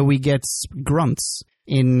is why we get grunts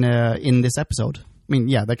in this episode. I mean,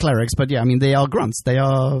 yeah, they're clerics, but yeah, I mean, they are grunts. They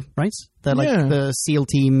are, right? They're like the SEAL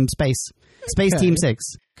Team Space Team 6.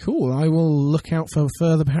 Cool. I will look out for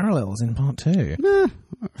further parallels in part 2.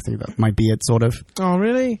 I think that might be it, sort of. Oh,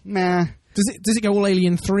 really? Nah. Does it go all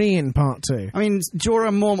Alien 3 in part 2? I mean,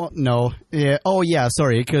 Jorah Mormont... No. Yeah. Oh, yeah,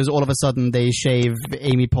 sorry, because all of a sudden they shave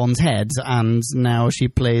Amy Pond's head, and now she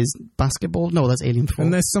plays basketball? No, that's Alien 4.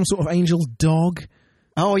 And there's some sort of angel dog.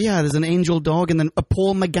 Oh, yeah, there's an angel dog, and then a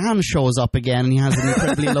Paul McGann shows up again, and he has an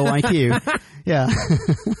incredibly low IQ. Yeah.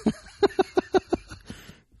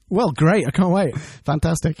 Well, great. I can't wait.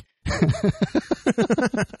 Fantastic.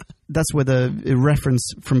 That's where the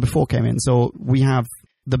reference from before came in. So we have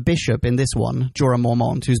the bishop in this one, Jorah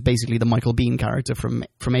Mormont, who's basically the Michael Biehn character from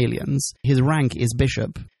Aliens. His rank is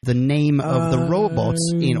bishop. The name of the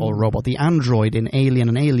the android in Alien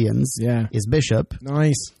and Aliens is Bishop.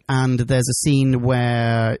 Nice. And there's a scene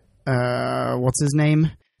where, what's his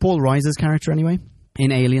name? Paul Reiser's character, anyway,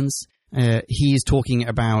 in Aliens. He's talking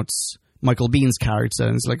about Michael Bihn's character,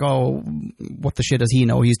 and it's like, oh, what the shit does he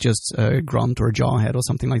know? He's just a grunt or a jarhead or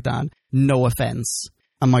something like that. No offense.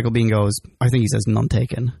 And Michael Biehn goes, I think he says none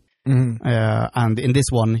taken. Mm-hmm. And in this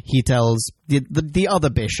one, he tells the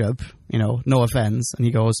other bishop, no offense, and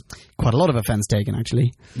he goes, quite a lot of offense taken,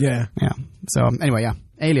 actually. Yeah. Yeah. So, anyway, yeah.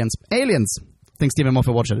 Aliens. I think Stephen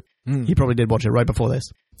Moffat watched it. He probably did watch it right before this.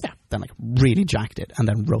 Yeah. Then, really jacked it, and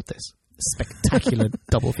then wrote this spectacular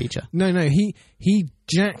double feature. No, he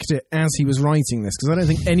jacked it as he was writing this, because I don't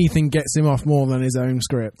think anything gets him off more than his own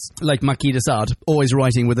scripts. Like Marquis de Sade, always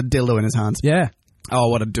writing with a dildo in his hand. Yeah. Oh,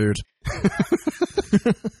 what a dude.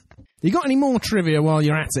 You got any more trivia while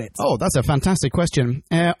you're at it? Oh, that's a fantastic question.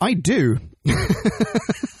 I do.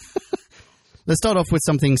 Let's start off with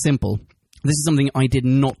something simple. This is something I did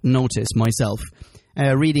not notice myself.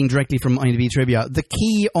 reading directly from IMDb Trivia, the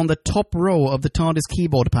key on the top row of the TARDIS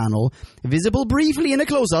keyboard panel, visible briefly in a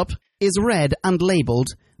close-up, is red and labelled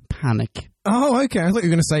Panic. Oh, okay. I thought you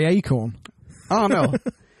were going to say Acorn. Oh, no.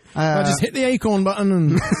 I just hit the Acorn button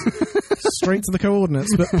and straight to the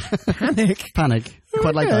coordinates, but Panic. Panic.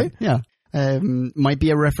 Quite like that. Yeah. Might be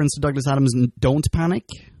a reference to Douglas Adams' Don't Panic.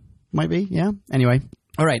 Might be, yeah. Anyway.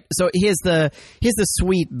 All right, so here's the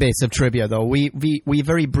sweet bit of trivia, though. We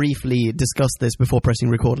very briefly discussed this before pressing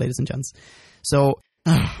record, ladies and gents. So,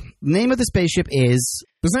 name of the spaceship is...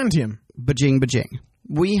 Byzantium. Bajing Bajing.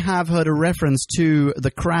 We have heard a reference to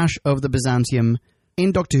the crash of the Byzantium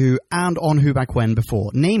in Doctor Who and on Who Back When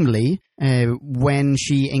before. Namely, when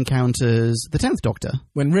she encounters the 10th Doctor.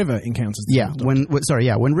 When River encounters the 10th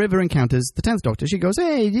Doctor. When River encounters the 10th Doctor, she goes,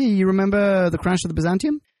 hey, you remember the crash of the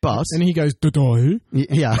Byzantium? But... And he goes, da-da.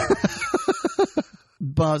 Yeah.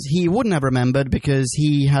 But he wouldn't have remembered because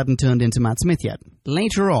he hadn't turned into Matt Smith yet.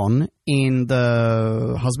 Later on, in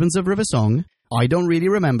the Husbands of River Song, I don't really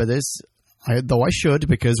remember this, though I should,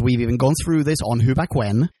 because we've even gone through this on Who Back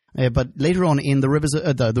When. But later on in the Rivers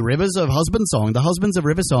of Husband Song, the Husbands of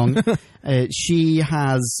River Song, she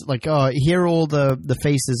has, like, here are all the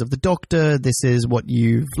faces of the Doctor, this is what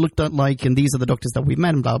you've looked at like, and these are the Doctors that we've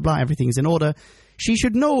met, and blah, blah, everything is in order. She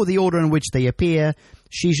should know the order in which they appear.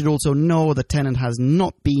 She should also know that Tennant has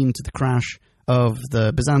not been to the crash of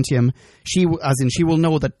the Byzantium. She will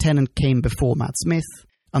know that Tennant came before Matt Smith,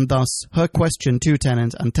 and thus her question to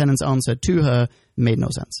Tennant and Tennant's answer to her made no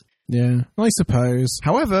sense. Yeah, I suppose.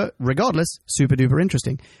 However, regardless, super duper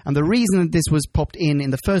interesting. And the reason that this was popped in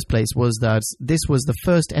the first place was that this was the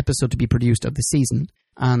first episode to be produced of the season,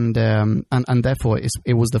 and therefore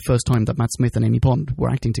it was the first time that Matt Smith and Amy Pond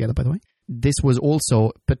were acting together, by the way. This was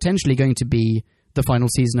also potentially going to be the final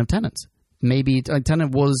season of Tennant. Maybe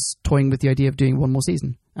Tennant was toying with the idea of doing one more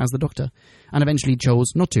season as the Doctor, and eventually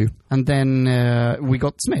chose not to. And then we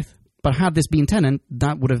got Smith. But had this been Tennant,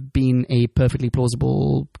 that would have been a perfectly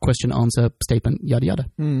plausible question-answer statement, yada yada.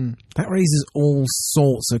 That raises all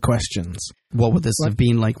sorts of questions. What would this have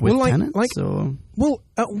been like with Tennant? Well,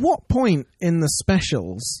 at what point in the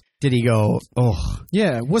specials did he go, oh...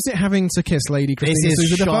 Yeah, was it having to kiss Lady Christina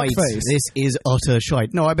Sousa the fuckface? This is utter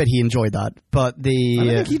shite. No, I bet he enjoyed that. But I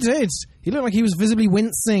don't think he did. He looked like he was visibly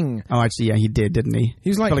wincing. Oh, actually, yeah, he did, didn't he? He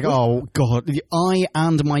was like oh, God, I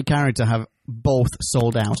and my character have both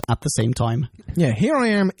sold out at the same time. Yeah, here I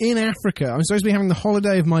am in Africa. I'm supposed to be having the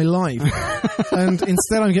holiday of my life. And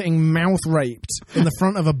instead I'm getting mouth raped in the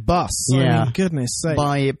front of a bus. Yeah. I mean, goodness sake.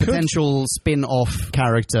 By a potential spin-off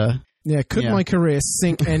character. Yeah, could my career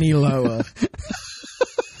sink any lower?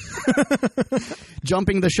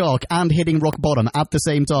 Jumping the shark and hitting rock bottom at the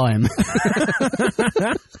same time.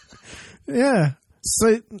 Yeah.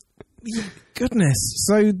 So, goodness.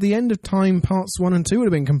 So the end of time parts 1 and 2 would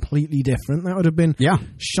have been completely different. That would have been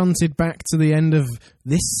shunted back to the end of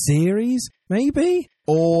this series, maybe?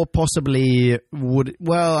 Or possibly would...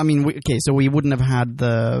 Well, I mean, so we wouldn't have had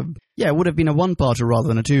it would have been a one-parter rather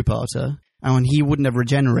than a two-parter. And he wouldn't have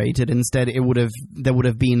regenerated. Instead, there would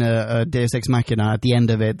have been a Deus Ex Machina at the end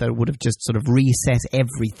of it that would have just sort of reset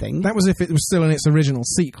everything. That was if it was still in its original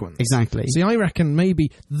sequence. Exactly. See, I reckon maybe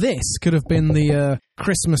this could have been the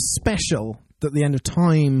Christmas special that the end of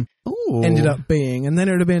time ended up being, and then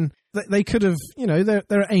it would have been... They could have, there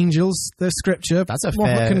are angels, there's scripture. That's a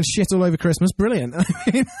fair... looking shit all over Christmas. Brilliant.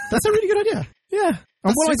 That's a really good idea. Yeah.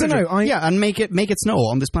 And I don't know. and make it snow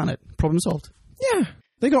on this planet. Problem solved. Yeah.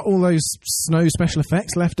 They got all those snow special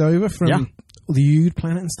effects left over from the Ood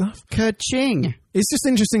planet and stuff. Ka-ching! It's just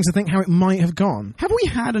interesting to think how it might have gone. Have we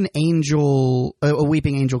had an a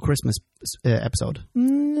Weeping Angel Christmas episode?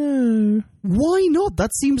 No. Why not?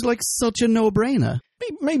 That seems like such a no-brainer.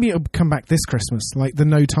 Maybe it'll come back this Christmas, like the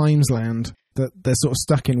No Times Land that they're sort of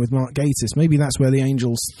stuck in with Mark Gatiss. Maybe that's where the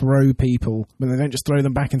angels throw people, but they don't just throw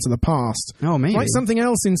them back into the past. Oh, maybe. Like something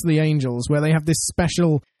else into the angels, where they have this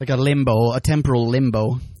special... Like a temporal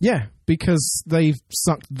limbo. Yeah, because they've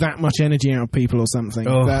sucked that much energy out of people or something,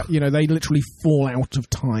 that, they literally fall out of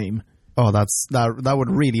time. Oh, that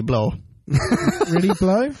would really blow. Really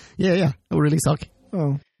blow? Yeah, it would really suck.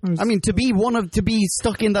 Oh. I mean, to be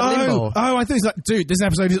stuck in that limbo. Oh, I thought it was like, dude, this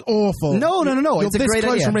episode is awful. No. You're It's a great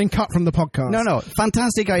close idea. from being cut from the podcast. No.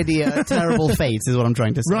 Fantastic idea. Terrible fate is what I'm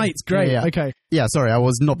trying to say. Right, great. Yeah. Okay. Yeah, sorry, I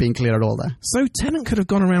was not being clear at all there. So Tennant could have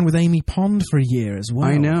gone around with Amy Pond for a year as well.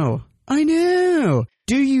 I know.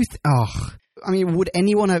 Do you...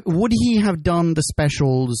 would he have done the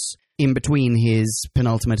specials in between his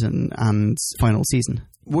penultimate and final season?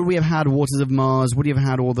 Would we have had Waters of Mars? Would he have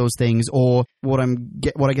had all those things? Or what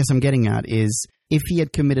I guess I'm getting at is, if he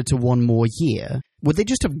had committed to one more year, would they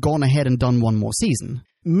just have gone ahead and done one more season?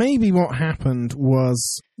 Maybe what happened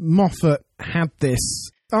was Moffat had this.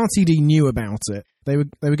 RTD knew about it. They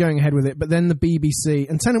were going ahead with it, but then the BBC,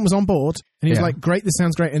 and Tennant was on board, and he was like, great, this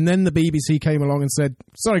sounds great. And then the BBC came along and said,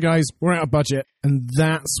 sorry guys, we're out of budget. And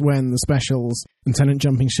that's when the specials and Tennant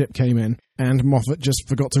jumping ship came in, and Moffat just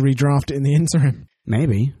forgot to redraft it in the interim.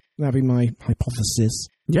 Maybe. That'd be my hypothesis.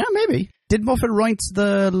 Yeah, maybe. Did Moffat write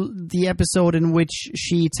the episode in which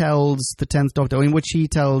she tells the 10th Doctor, or in which she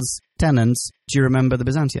tells Tennant, do you remember the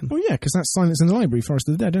Byzantium? Oh yeah, because that's Silence in the Library, Forest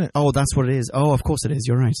of the Dead, isn't it? Oh, that's what it is. Oh, of course it is.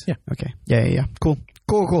 You're right. Yeah. Okay. Yeah. Cool.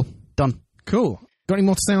 Done. Cool. Got any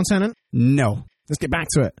more to say on Tennant? No. Let's get back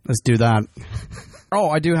to it. Let's do that. Oh,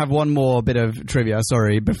 I do have one more bit of trivia,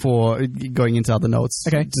 sorry, before going into other notes.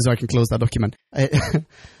 Okay. So I can close that document.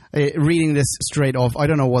 Reading this straight off, I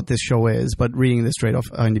don't know what this show is, but reading this straight off,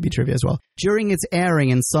 IMDb trivia as well. During its airing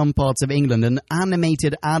in some parts of England, an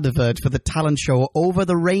animated advert for the talent show Over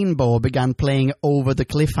the Rainbow began playing over the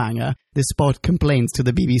cliffhanger. This spot complains to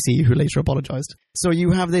the BBC, who later apologized. So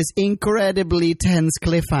you have this incredibly tense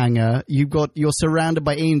cliffhanger. You're surrounded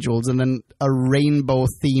by angels, and then a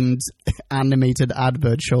rainbow-themed animated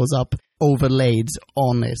advert shows up overlaid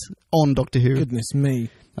on it, on Doctor Who. Goodness me.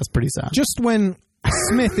 That's pretty sad. Just when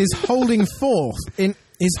Smith is holding forth in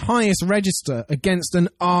his highest register against an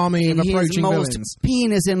army of approaching most villains.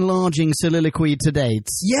 penis-enlarging soliloquy to date.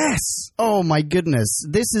 Yes! Oh my goodness.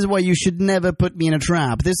 This is why you should never put me in a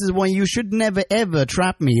trap. This is why you should never ever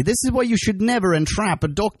trap me. This is why you should never entrap a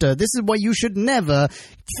doctor. This is why you should never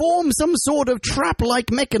form some sort of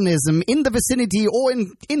trap-like mechanism in the vicinity or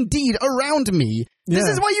indeed around me. This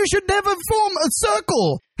is why you should never form a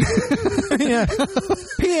circle. Yeah.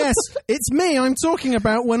 P.S. It's me I'm talking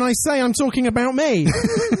about when I say I'm talking about me.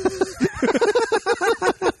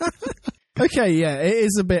 Okay, yeah, it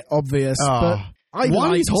is a bit obvious, but I Why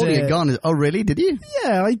liked he's holding it. a gun? Oh, really? Did you?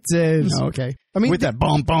 Yeah, I did. Oh, okay. I mean, with that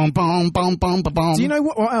bomb, bomb, bomb, bomb, bomb, bomb. Do you know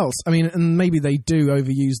what else? I mean, and maybe they do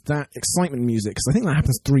overuse that excitement music, because I think that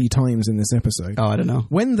happens 3 times in this episode. Oh, I don't know.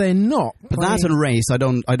 When they're not But playing... that and race, I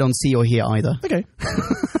don't see or hear either. Okay.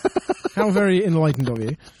 How very enlightened of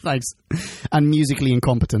you. Thanks. And musically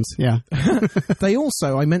incompetent, yeah. They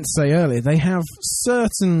also, I meant to say earlier, they have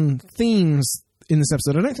certain themes in this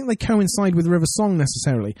episode. I don't think they coincide with River Song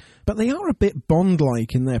necessarily, but they are a bit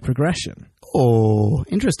Bond-like in their progression. Oh,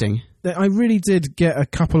 interesting. I really did get a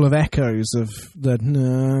couple of echoes of the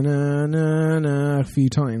na-na-na-na a few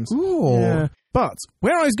times. Ooh. Yeah. But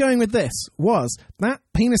where I was going with this was that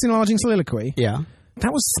penis-enlarging soliloquy, Yeah.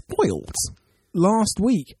 that was spoiled last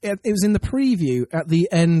week. It was in the preview at the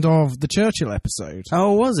end of the Churchill episode.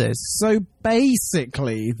 Oh, was it? So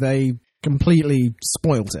basically, they completely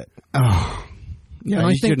spoilt it. Oh. Yeah, And I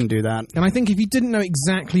you think- shouldn't do that. And I think if you didn't know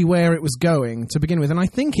exactly where it was going to begin with, and I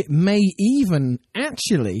think it may even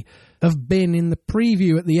actually have been in the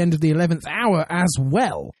preview at the end of the 11th hour as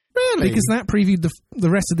well. Really? Because that previewed the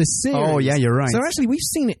rest of this series. Oh, yeah, you're right. So actually, we've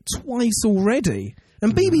seen it twice already.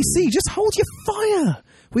 And BBC, just hold your fire.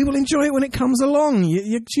 We will enjoy it when it comes along.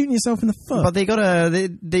 You're shooting yourself in the foot. But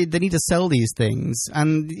they need to sell these things,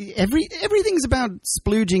 and everything's about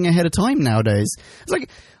splooging ahead of time nowadays. It's like,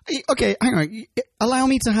 okay, hang on, allow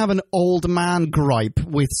me to have an old man gripe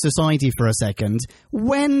with society for a second.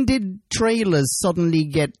 When did trailers suddenly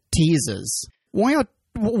get teasers? Why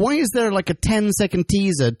is there like a 10-second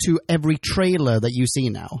teaser to every trailer that you see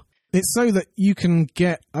now? It's so that you can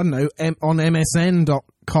get, I don't know, on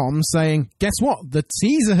MSN.com saying, guess what? The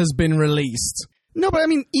teaser has been released. No, but I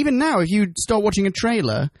mean, even now, if you start watching a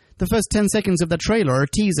trailer, the first 10 seconds of the trailer are a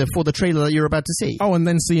teaser for the trailer that you're about to see. Oh, and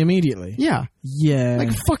then see immediately. Yeah. Yeah.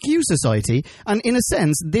 Like, fuck you, society. And in a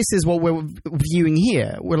sense, this is what we're viewing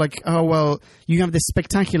here. We're like, oh, well, you have this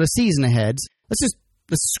spectacular season ahead.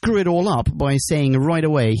 Let's screw it all up by saying right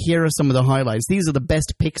away, here are some of the highlights. These are the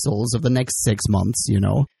best pixels of the next 6 months, you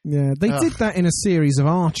know? Yeah, they did that in a series of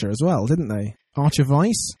Archer as well, didn't they? Archer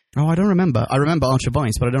Vice? Oh, I don't remember. I remember Archer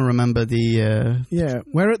Vice, but I don't remember the... Yeah,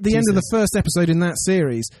 where at the end of the first episode in that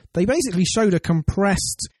series, they basically showed a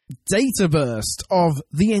compressed data burst of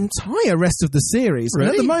the entire rest of the series. Really?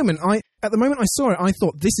 And at the moment I saw it, I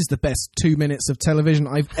thought, this is the best 2 minutes of television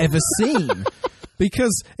I've ever seen.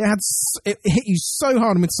 Because it hit you so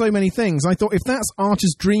hard and with so many things. I thought, if that's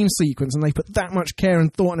Archer's dream sequence and they put that much care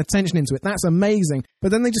and thought and attention into it, that's amazing.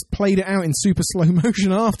 But then they just played it out in super slow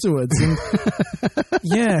motion afterwards. And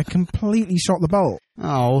yeah, completely shot the bolt.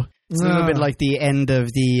 Oh, It's a little bit like the end of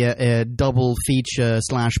the double feature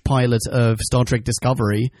 / pilot of Star Trek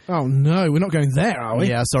Discovery. Oh no, we're not going there, are we?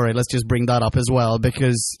 Yeah, sorry, let's just bring that up as well,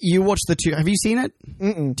 because you watched the two... Have you seen it?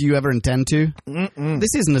 Mm-mm. Do you ever intend to? Mm-mm.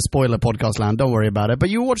 This isn't a spoiler podcast, land, don't worry about it, but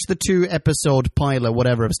you watched the 2-episode pilot,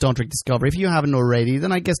 whatever, of Star Trek Discovery. If you haven't already,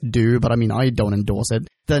 then I guess do, but I mean, I don't endorse it.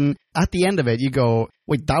 Then at the end of it, you go,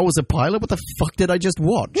 wait, that was a pilot? What the fuck did I just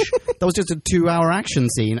watch? That was just a 2-hour action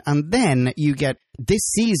scene. And then you get this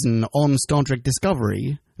season on Star Trek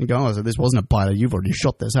Discovery. You go, oh, so this wasn't a pilot. You've already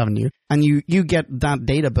shot this, haven't you? And you get that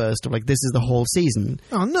data burst of like, this is the whole season.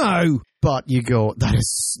 Oh no! But you go,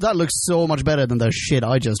 that looks so much better than the shit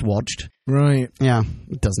I just watched. Right. Yeah,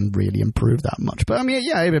 it doesn't really improve that much. But I mean,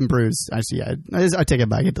 yeah, it improves. Actually, yeah, I take it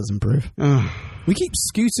back. It does improve. We keep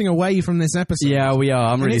scooting away from this episode. Yeah, we are.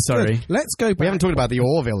 I'm And really it's sorry. good. Let's go back. We haven't talked about the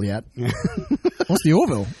Orville yet. What's the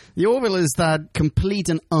Orville? The Orville is that complete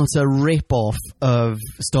and utter rip-off of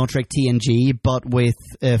Star Trek TNG, but with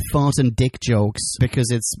fart and dick jokes, because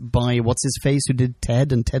it's by, what's-his-face, who did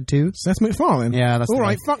Ted and Ted 2? Seth MacFarlane? Yeah, that's all the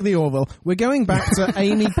right, guy. fuck the Orville. We're going back to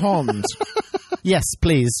Amy Pond. Yes,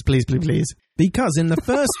 please. Because in the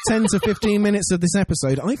first 10 to 15 minutes of this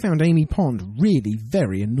episode, I found Amy Pond really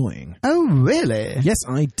very annoying. Oh, really? Yes,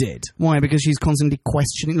 I did. Why? Because she's constantly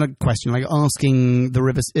asking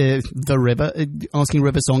asking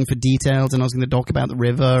River Song for details and asking the Doc about the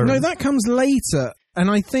river. No, that comes later.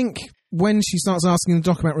 And I think when she starts asking the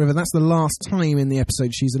Doc about River, that's the last time in the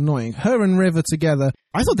episode she's annoying. Her and River together.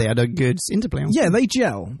 I thought they had a good interplay. Yeah, they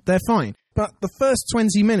gel. They're fine. But the first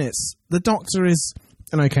 20 minutes, the Doctor is...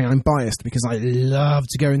 And okay, I'm biased because I love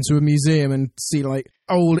to go into a museum and see like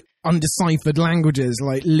old undeciphered languages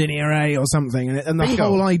like Linear A or something, and the Bingo.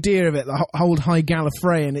 whole idea of it, the whole High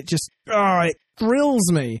Gallifreyan, it just it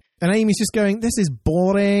thrills me. And Amy's just going, this is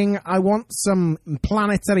boring. I want some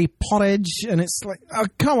planetary porridge. And it's like, oh,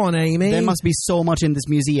 come on, Amy. There must be so much in this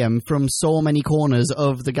museum from so many corners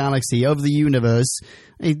of the galaxy, of the universe.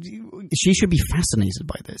 She should be fascinated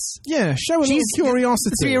by this. Yeah, show a little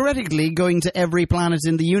curiosity. Theoretically going to every planet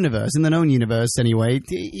in the universe, in the known universe anyway,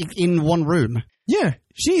 in one room. Yeah,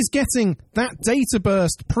 she's getting that data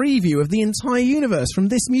burst preview of the entire universe from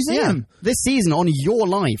this museum. Yeah. This season on Your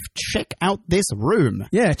Life, check out this room.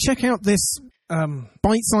 Yeah, check out this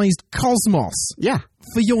bite-sized cosmos. Yeah.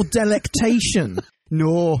 For your delectation.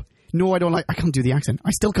 No, I don't like... I can't do the accent.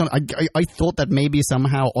 I still can't... I thought that maybe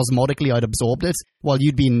somehow osmotically I'd absorbed it while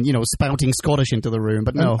you'd been, spouting Scottish into the room,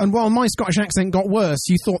 but no. And while my Scottish accent got worse,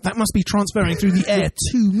 you thought that must be transferring through the air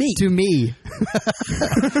to me. To me.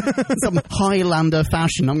 Some Highlander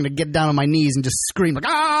fashion. I'm going to get down on my knees and just scream like,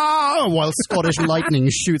 ah! While Scottish lightning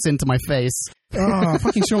shoots into my face. Oh,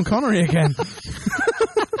 fucking Sean Connery again.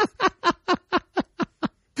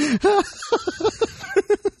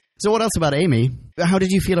 So what else about Amy? How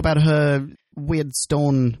did you feel about her weird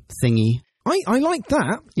stone thingy? I like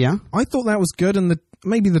that. Yeah? I thought that was good, and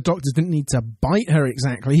maybe the Doctor didn't need to bite her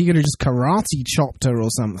exactly. He could have just karate chopped her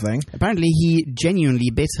or something. Apparently he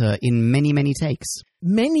genuinely bit her in many, many takes.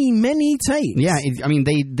 Many, many takes. Yeah,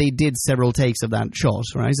 they did several takes of that shot,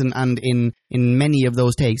 right? And in many of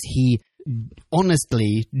those takes, he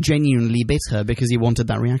honestly, genuinely bit her because he wanted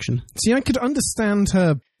that reaction. See, I could understand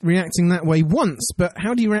her reacting that way once, but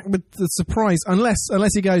how do you react with the surprise?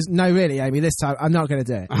 Unless he goes, no, really, Amy, this time I'm not going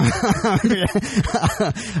to do it. I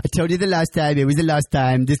told you the last time, it was the last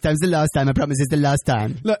time. This time's the last time. I promise it's the last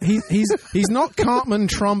time. Look, he's not Cartman,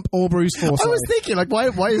 Trump, or Bruce Forsyth. I was thinking, like, why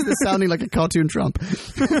is this sounding like a cartoon Trump?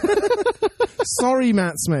 Sorry,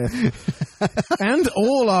 Matt Smith. And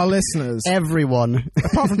all our listeners. Everyone.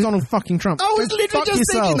 Apart from Donald fucking Trump. I was literally just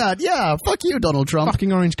thinking that. Yeah, fuck you, Donald Trump.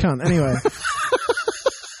 Fucking orange cunt. Anyway.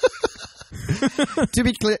 To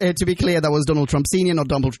be clear, that was Donald Trump Sr., not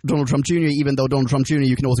Donald Trump Jr., even though Donald Trump Jr.,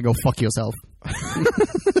 you can also go fuck yourself.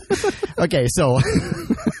 Okay, so...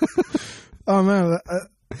 Oh, man.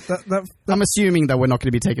 I'm assuming that we're not going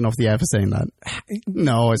to be taken off the air for saying that.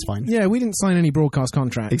 No, it's fine. Yeah, we didn't sign any broadcast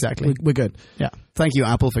contract. Exactly. We're good. Yeah. Thank you,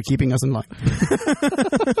 Apple, for keeping us in line.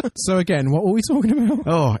 So again, what were we talking about?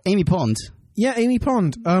 Oh, Amy Pond. Yeah, Amy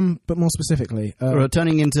Pond. But more specifically,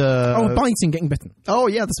 turning into biting, getting bitten. Oh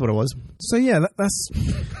yeah, that's what it was. So yeah, that's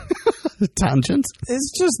tangent.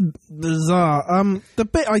 It's just bizarre. The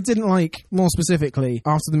bit I didn't like more specifically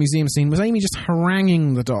after the museum scene was Amy just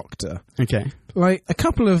haranguing the Doctor. Okay. Like a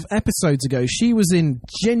couple of episodes ago, she was in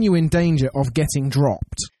genuine danger of getting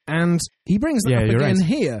dropped, and he brings that up again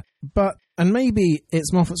here. And maybe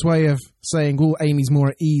it's Moffat's way of saying, well, Amy's more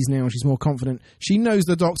at ease now, she's more confident. She knows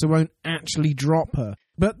the Doctor won't actually drop her.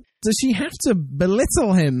 But does she have to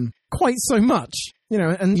belittle him quite so much?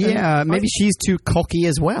 And maybe she's too cocky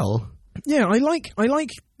as well. Yeah, I like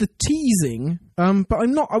the teasing, but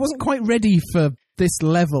I wasn't quite ready for this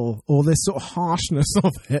level or this sort of harshness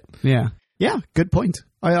of it. Yeah. Yeah, good point.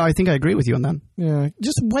 I think I agree with you on that. Yeah,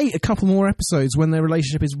 just wait a couple more episodes when their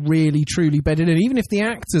relationship is really, truly bedded in. Even if the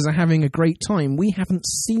actors are having a great time, we haven't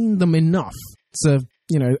seen them enough to,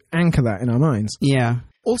 anchor that in our minds. Yeah.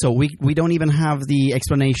 Also, we don't even have the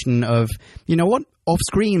explanation of, you know what?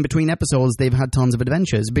 Off-screen, between episodes, they've had tons of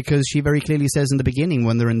adventures, because she very clearly says in the beginning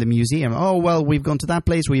when they're in the museum, oh, well, we've gone to that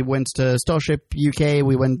place, we went to Starship UK,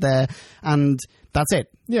 we went there, and that's it.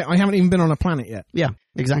 Yeah, I haven't even been on a planet yet. Yeah,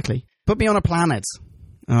 exactly. Put me on a planet.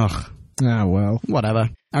 Ugh. Ah, well. Whatever.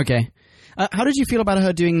 Okay. How did you feel about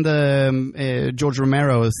her doing the George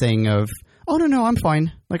Romero thing of, oh, no, I'm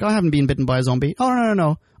fine. Like, I haven't been bitten by a zombie. Oh,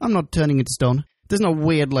 no, I'm not turning into stone. There's no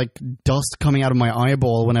weird, dust coming out of my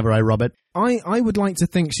eyeball whenever I rub it. I would like to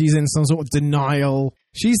think she's in some sort of denial.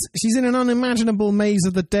 She's in an unimaginable maze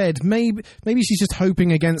of the dead. Maybe she's just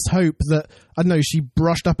hoping against hope that, I don't know, she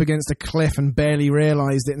brushed up against a cliff and barely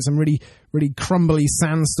realised it, and some really, really crumbly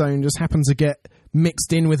sandstone just happened to get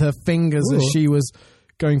mixed in with her fingers as she was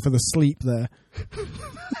going for the sleep there.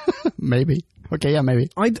 Maybe. Okay, yeah, maybe.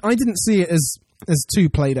 I didn't see it as too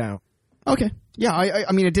played out. Okay. Yeah,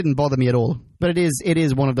 I mean, it didn't bother me at all. But it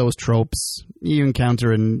is one of those tropes you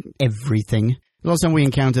encounter in everything. The last time we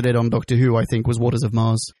encountered it on Doctor Who, I think, was Waters of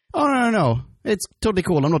Mars. Oh, no. It's totally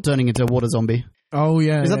cool. I'm not turning into a water zombie. Oh,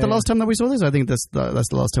 yeah. Is that the last time that we saw this? I think that's the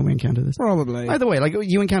last time we encountered this. Probably. Either way,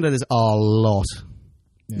 you encounter this a lot.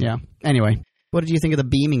 Yeah. Anyway, what did you think of the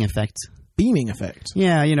beaming effect? Beaming effect?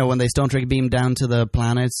 Yeah, when they Star Trek beam down to the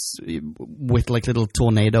planets with, little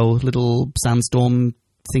little sandstorm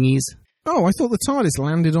thingies. Oh, I thought the TARDIS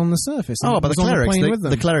landed on the surface. Oh, but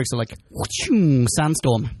the clerics are like, whoosh,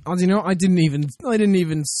 sandstorm. Oh, do you know what? I didn't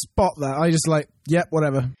even spot that. I just yep,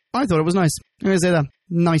 whatever. I thought it was nice. I'm going to say that.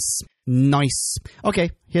 Nice.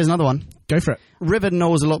 Okay, here's another one. Go for it. River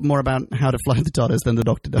knows a lot more about how to fly the TARDIS than the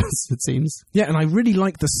Doctor does, it seems. Yeah, and I really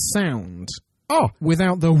like the sound. Oh,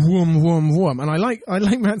 without the whoom, whoom, whoom. And I like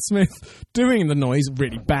Matt Smith doing the noise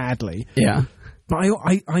really badly. Yeah. But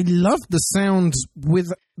I love the sound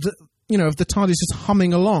with of the TARDIS just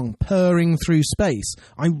humming along, purring through space.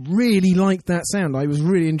 I really liked that sound. I was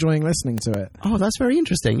really enjoying listening to it. Oh, that's very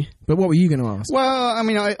interesting. But what were you going to ask? Well, I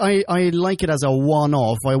mean, I like it as a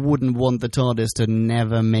one-off. I wouldn't want the TARDIS to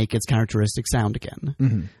never make its characteristic sound again.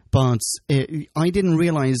 Mm-hmm. But I didn't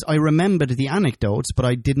realize, I remembered the anecdotes, but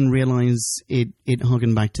I didn't realize it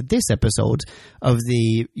harkened back to this episode of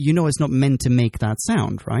the, it's not meant to make that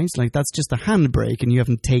sound, right? That's just a handbrake and you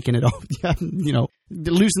haven't taken it off. You haven't,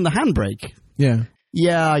 loosened the handbrake. Yeah.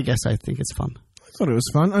 Yeah, I guess I think it's fun. I thought it was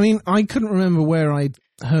fun. I mean, I couldn't remember where I'd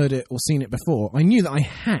heard it or seen it before. I knew that I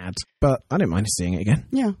had, but I don't mind seeing it again.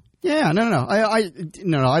 Yeah. Yeah, no. I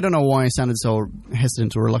don't know why I sounded so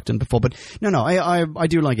hesitant or reluctant before, but no, I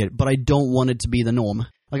do like it, but I don't want it to be the norm.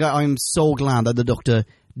 I'm so glad that the Doctor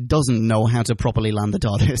doesn't know how to properly land the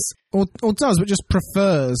TARDIS. Or does, but just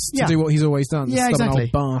prefers to do what he's always done. Yeah,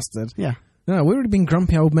 exactly. Old bastard. Yeah. No, we've already been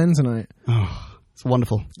grumpy old men tonight. Oh, it's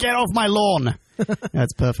wonderful. Get off my lawn!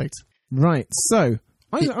 That's perfect. Right, so,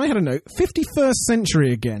 I had a note. 51st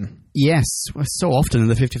century again. Yes, we're so often in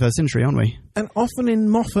the 51st century, aren't we? And often in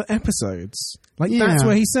Moffat episodes. That's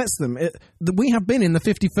where he sets them. We have been in the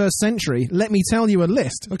 51st century. Let me tell you a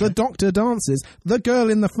list. Okay. The Doctor dances, The Girl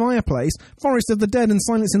in the Fireplace, Forest of the Dead and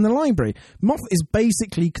Silence in the Library. Moffat is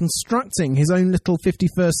basically constructing his own little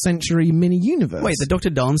 51st century mini-universe. Wait, the Doctor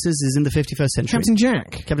dances is in the 51st century?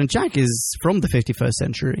 Captain Jack is from the 51st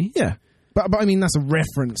century. Yeah. But I mean, that's a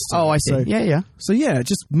reference to I see. So, yeah. So, yeah,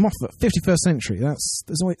 just Moffat, 51st century.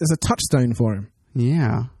 There's a touchstone for him.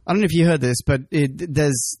 Yeah. I don't know if you heard this, but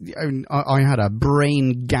I had a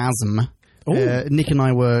brain-gasm. Nick and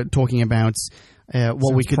I were talking about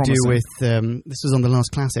what we could do with... this was on the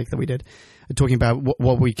last classic that we did. Talking about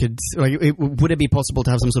what we could... would it be possible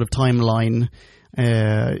to have some sort of timeline...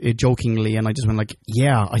 jokingly, and I just went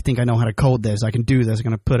I think I know how to code this. I can do this.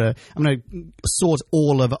 I'm going to sort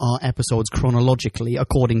all of our episodes chronologically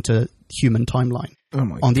according to human timeline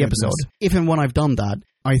on the episode. If and when I've done that,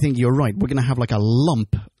 I think you're right. We're going to have a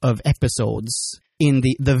lump of episodes in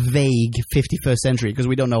the vague 51st century, because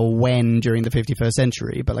we don't know when during the 51st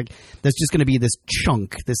century, but there's just going to be this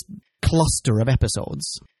chunk, this cluster of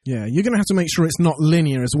episodes. Yeah, you're going to have to make sure it's not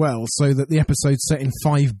linear as well, so that the episodes set in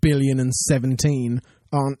 5,017,000,017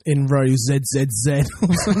 aren't in row ZZZ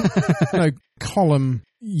or something. No, column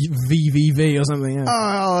VVV or something. Yeah.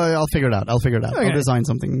 I'll figure it out. Okay. I'll design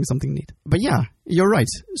something neat. But yeah, you're right.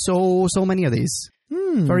 So many of these.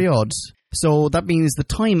 Very odd. So that means the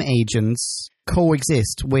time agents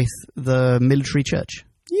coexist with the military church.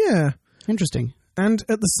 Yeah. Interesting. And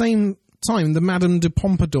at the same time, the Madame de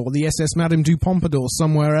Pompadour, the SS Madame du Pompadour,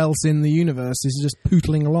 somewhere else in the universe, is just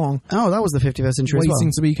pootling along, Oh, that was the 51st century as waiting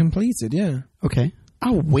well. to be completed, yeah. Okay.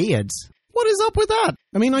 Oh, weird. What is up with that?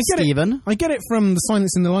 I mean, I get Stephen? it. I get it from the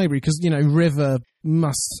Silence in the Library, because, River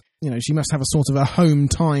must, she must have a sort of a home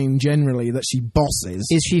time generally that she bosses.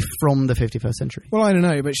 Is she from the 51st century? Well, I don't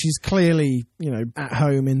know, but she's clearly, at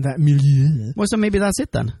home in that milieu. Well, so maybe that's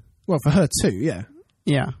it then. Well, for her too, yeah.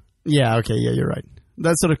 Yeah. Yeah, okay, yeah, you're right.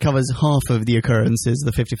 That sort of covers half of the occurrences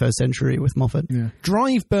of the 51st century with Moffat. Yeah.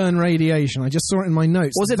 Drive burn radiation. I just saw it in my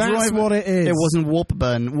notes. Was it That's drive? what it is. It wasn't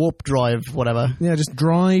warp drive, whatever. Yeah, just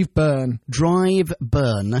drive burn. Drive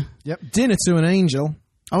burn. Yep. Dinner to an angel.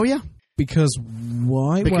 Oh, yeah. Because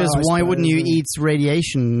why? Because Well, I why suppose, wouldn't you eat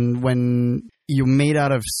radiation when you're made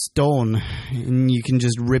out of stone and you can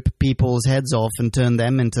just rip people's heads off and turn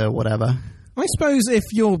them into whatever? I suppose if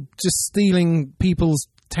you're just stealing people's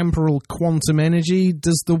temporal quantum energy,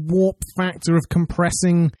 does the warp factor of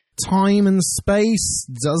compressing time and space,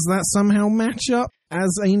 does that somehow match up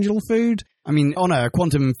as angel food? I mean, on a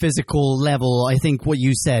quantum physical level, I think what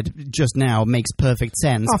you said just now makes perfect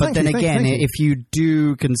sense. Oh, but then thank again, you. if you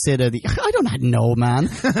do consider the... I don't know, man.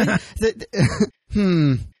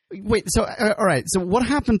 Wait, so, all right. So what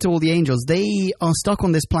happened to all the angels? They are stuck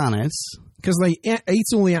on this planet. Because they ate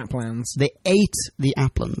all the Aplans. They ate the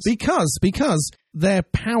Aplans. Because their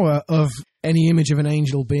power of any image of an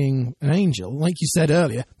angel being an angel, like you said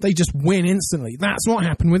earlier, they just win instantly. That's what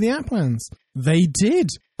happened with the Aplans. They did.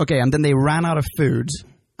 Okay, and then they ran out of food,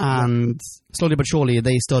 and slowly but surely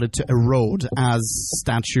they started to erode, as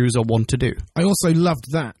statues are wont to do. I also loved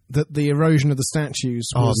that the erosion of the statues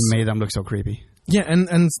was... Oh, made them look so creepy. Yeah,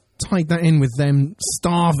 and tied that in with them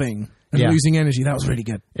starving and losing energy. That was really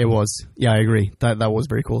good. It was. Yeah, I agree. That was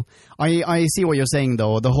very cool. I see what you're saying,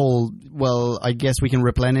 though. The whole, well, I guess we can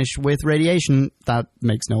replenish with radiation, that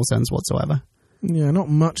makes no sense whatsoever. Yeah, not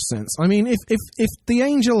much sense. I mean, if the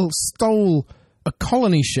angel stole a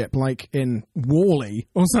colony ship, like in WALL-E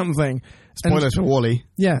or something... Spoilers for WALL-E.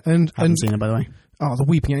 Yeah, and... Haven't seen it, by the way. Oh, the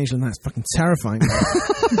weeping angel, and that's fucking terrifying.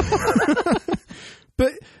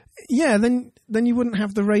 But... yeah, then you wouldn't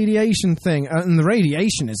have the radiation thing. And the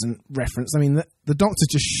radiation isn't referenced. I mean, the doctor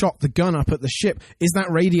just shot the gun up at the ship. Is that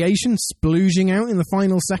radiation splooging out in the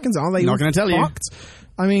final seconds? Are they Not going to tell you.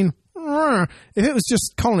 I mean, if it was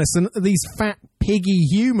just colonists and these fat, piggy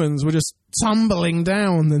humans were just tumbling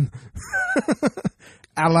down, then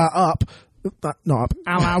a la up, not up,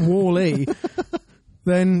 a la WALL-E,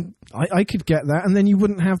 then I could get that. And then you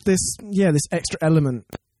wouldn't have this extra element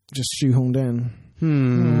just shoehorned in.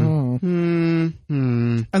 And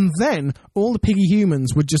then all the piggy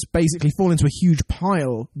humans would just basically fall into a huge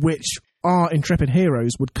pile, which our intrepid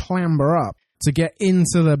heroes would clamber up to get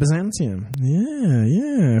into the Byzantium.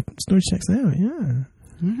 Yeah. Story checks out, yeah.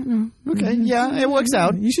 Okay, yeah, it works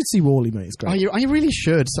out. You should see WALL-E, mate. It's great. I really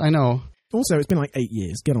should. I know. Also, it's been like 8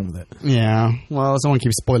 years. Get on with it. Yeah, well, someone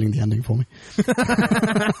keeps spoiling the ending for me.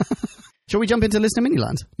 Shall we jump into Listener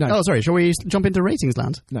Miniland? No. Oh, sorry. Shall we jump into Ratings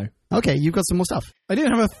Land? No. Okay, you've got some more stuff. I do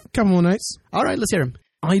have a couple more notes. All right, let's hear them.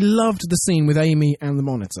 I loved the scene with Amy and the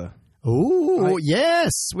monitor. Oh,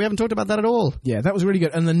 yes. We haven't talked about that at all. Yeah, that was really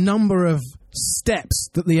good. And the number of steps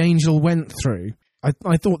that the angel went through,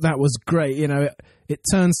 I thought that was great. You know, it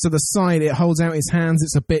turns to the side, it holds out its hands,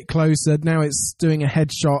 it's a bit closer. Now it's doing a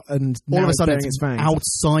headshot, and All of a sudden it's it's fangs.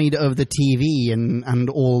 outside of the TV and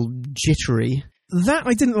all jittery. That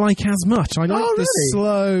I didn't like as much. I liked the really?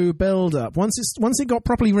 slow build-up. Once it got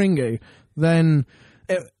properly Ringu, then...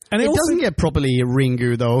 It doesn't get properly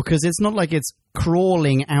Ringu, though, because it's not like it's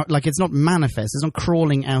crawling out, like it's not manifest, it's not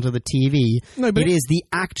crawling out of the TV. No, but it is the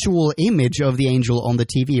actual image of the angel on the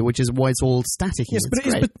TV, which is why it's all static. Yes, but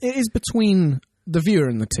it is between the viewer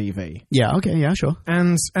and the TV. Yeah, okay, yeah, sure.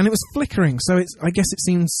 And it was flickering, so I guess it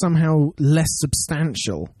seemed somehow less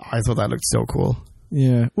substantial. I thought that looked so cool.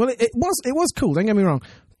 Yeah. Well, it was cool, don't get me wrong.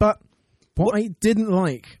 But what I didn't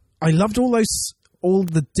like, I loved all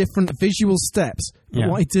the different visual steps. But Yeah.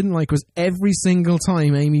 what I didn't like was every single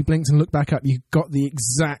time Amy blinked and looked back up, you got the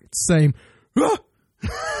exact same...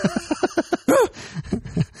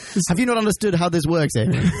 Have you not understood how this works,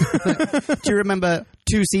 Amy? Do you remember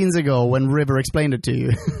 2 scenes ago when River explained it to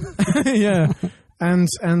you? Yeah. And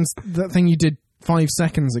that thing you did 5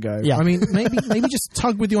 seconds ago. Yeah. I mean, maybe just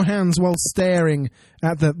tug with your hands while staring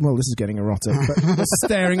at the... Well, this is getting erotic, but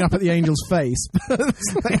staring up at the angel's face.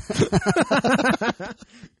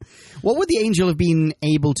 What would the angel have been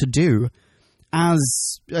able to do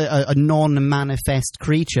as a non-manifest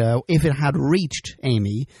creature if it had reached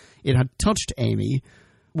Amy, it had touched Amy?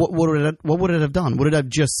 what would it have done? Would it have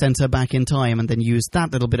just sent her back in time and then used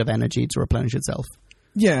that little bit of energy to replenish itself?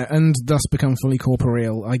 Yeah, and thus become fully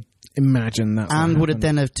corporeal. I imagine that. And would it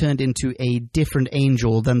then have turned into a different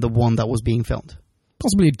angel than the one that was being filmed?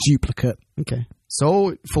 Possibly a duplicate. Okay.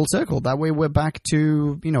 So, full circle. That way we're back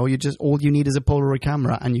to, all you need is a Polaroid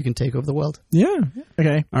camera and you can take over the world. Yeah.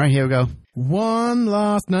 Okay. All right, here we go. One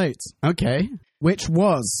last note. Okay. Which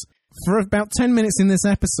was, for about 10 minutes in this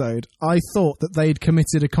episode, I thought that they'd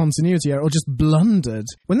committed a continuity error or just blundered.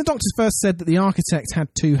 When the doctors first said that the architect had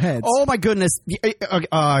 2 heads... Oh my goodness.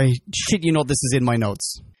 I shit you not, this is in my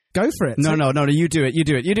notes. Go for it. No, you do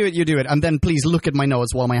it. And then please look at my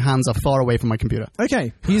notes while my hands are far away from my computer.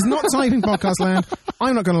 Okay. He's not typing Podcast Land.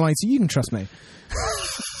 I'm not going to lie to you. You can trust me.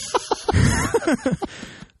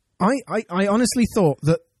 I honestly thought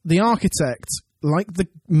that the architect, like the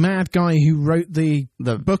mad guy who wrote the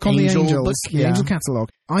book on angel the angels, book, the angel catalogue,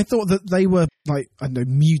 I thought that they were,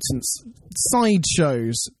 mutants,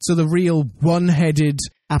 sideshows to the real one-headed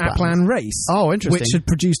Aplan race. Oh, interesting. Which had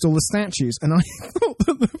produced all the statues. And I thought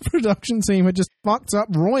that the production team had just fucked up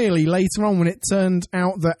royally later on when it turned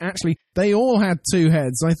out that actually they all had 2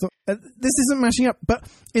 heads. I thought, this isn't matching up. But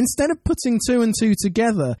instead of putting 2 and 2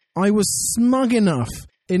 together, I was smug enough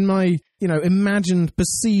in my, imagined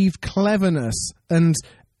perceived cleverness and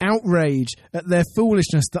outrage at their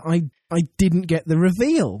foolishness that I didn't get the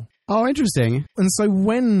reveal. Oh, interesting. And so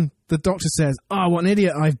when the doctor says, "Oh, what an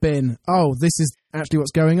idiot I've been. Oh, this is actually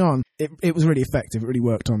what's going on," it was really effective. It really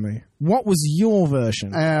worked on me. What was your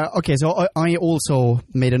version? Okay, so I also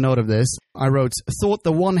made a note of this. I wrote, thought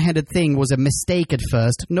the one-headed thing was a mistake at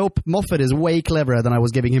first. Nope, Moffat is way cleverer than I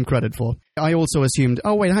was giving him credit for. I also assumed,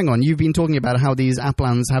 oh wait, hang on, you've been talking about how these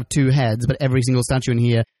Aplans have 2 heads, but every single statue in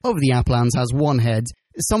here of the Aplans has 1 head.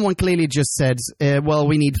 Someone clearly just said, well,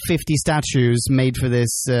 we need 50 statues made for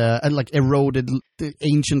this, eroded,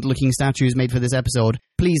 ancient-looking statues made for this episode.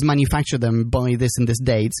 Please manufacture them by this and this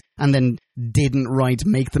date. And then didn't write,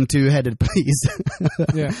 make them 2-headed, please.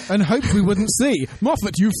 Yeah, and hoped we wouldn't see.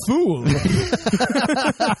 Moffat, you fool!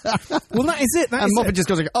 Well, that is it. And Moffat just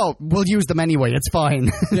goes like, oh, we'll use them anyway, it's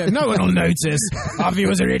fine. Yeah, no one will notice. Our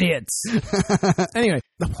viewers are idiots. Anyway,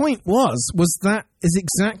 the point was that is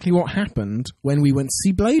exactly what happened when we went to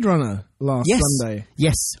see Blade Runner last Sunday.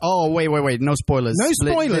 Yes. Oh, wait. No spoilers. No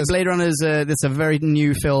spoilers. Blade Runner is that's a very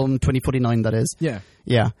new film, 2049, that is. Yeah.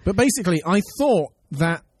 Yeah. But basically, I thought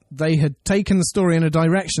that they had taken the story in a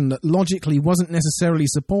direction that logically wasn't necessarily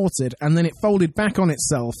supported, and then it folded back on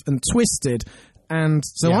itself and twisted. And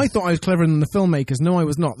so I thought I was cleverer than the filmmakers. No, I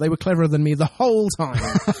was not. They were cleverer than me the whole time,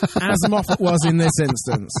 as Moffat was in this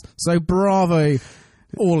instance. So bravo,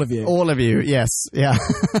 all of you. All of you, yes. Yeah.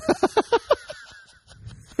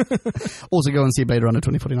 Also go and see Blade Runner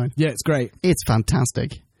 2049. Yeah, it's great. It's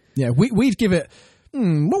fantastic. Yeah, we'd give it...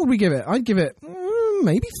 what would we give it? I'd give it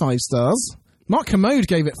maybe 5 stars. Mark Commode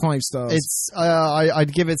gave it 5 stars. It's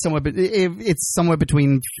I'd give it somewhere... It's somewhere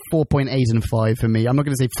between 4.8 and 5 for me. I'm not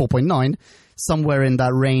going to say 4.9. Somewhere in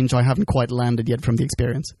that range. I haven't quite landed yet from the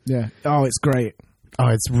experience. Yeah. Oh, it's great. Oh,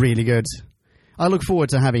 it's really good. I look forward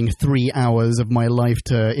to having 3 hours of my life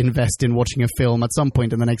to invest in watching a film at some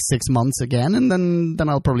point in the next 6 months again, and then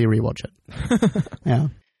I'll probably rewatch it. Yeah.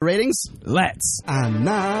 Ratings? Let's. And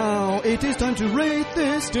now it is time to rate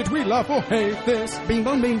this. Did we love or hate this? Bing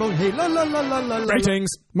bong, hey, la la la la la la. Ratings.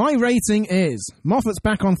 My rating is Moffat's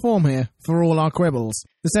back on form here for all our quibbles.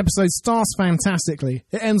 This episode starts fantastically.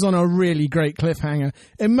 It ends on a really great cliffhanger.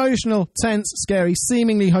 Emotional, tense, scary,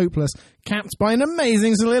 seemingly hopeless, capped by an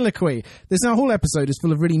amazing soliloquy. This whole episode is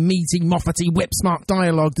full of really meaty, Moffat-y, whip-smart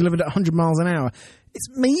dialogue delivered at 100 miles an hour. It's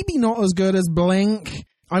maybe not as good as Blink.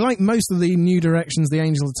 I like most of the new directions the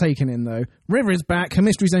Angels are taken in, though. River is back, her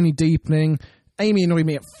mystery's only deepening. Amy annoyed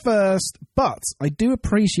me at first, but I do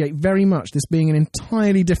appreciate very much this being an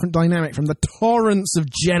entirely different dynamic from the torrents of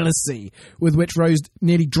jealousy with which Rose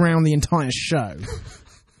nearly drowned the entire show.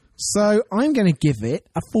 So I'm going to give it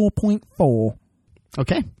a 4.4.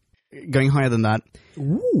 Okay. Going higher than that.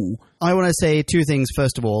 Ooh. I want to say 2 things,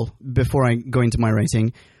 first of all, before I go into my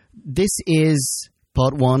rating. This is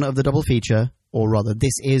part 1 of the double feature, or rather,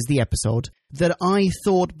 this is the episode that I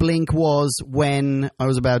thought Blink was when I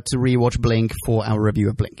was about to rewatch Blink for our review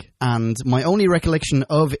of Blink. And my only recollection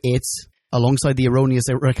of it, alongside the erroneous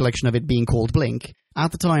recollection of it being called Blink,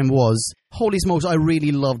 at the time was, holy smokes, I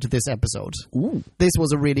really loved this episode. Ooh. This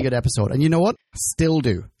was a really good episode. And you know what? Still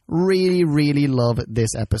do. Really, really love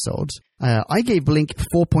this episode. I gave Blink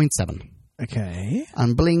 4.7. Okay.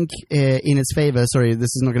 And Blink, in its favor, sorry,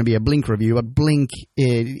 this is not going to be a Blink review, but Blink,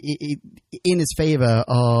 in its favor,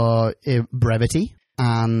 are brevity,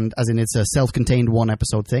 and as in it's a self-contained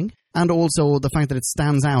 1-episode thing. and also the fact that it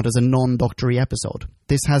stands out as a non-Doctor-y episode.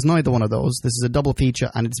 This has neither one of those. This is a double feature,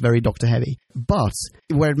 and it's very Doctor-heavy. But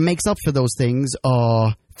where it makes up for those things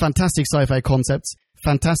are fantastic sci-fi concepts,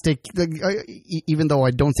 fantastic, even though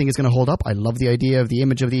I don't think it's going to hold up, I love the idea of the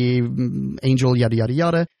image of the angel, yada, yada,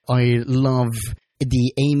 yada. I love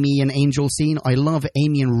the Amy and Angel scene. I love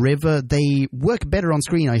Amy and River. They work better on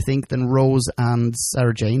screen, I think, than Rose and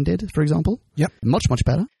Sarah Jane did, for example. Yep. Much, much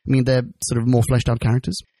better. I mean, they're sort of more fleshed out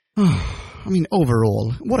characters. I mean,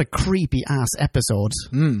 overall, what a creepy-ass episode.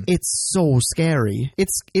 It's so scary.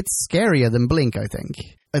 It's scarier than Blink, I think.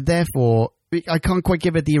 Therefore, I can't quite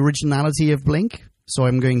give it the originality of Blink, so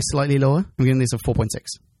I'm going slightly lower. I'm giving this a 4.6.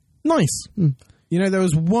 Nice. You know, there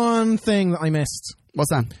was one thing that I missed.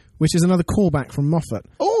 What's that? Which is another callback from Moffat.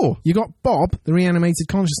 Oh! You got Bob, the reanimated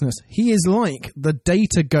consciousness. He is like the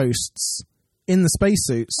data ghosts in the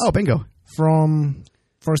spacesuits. Oh, bingo. From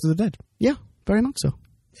Forest of the Dead. Yeah, very much so.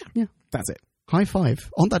 Yeah. That's it. High five.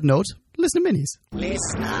 On that note, Listener Minis.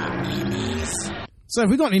 So have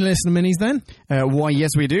we got any listener minis then? Why,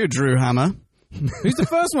 yes we do, Drew Hammer. Who's the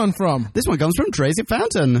first one from? This one comes from Tracy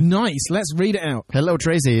Fountain. Nice. Let's read it out. Hello,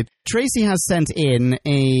 Tracy. Tracy has sent in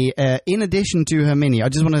in addition to her mini, I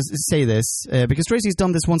just want to say this, because Tracy's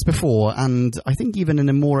done this once before, and I think even in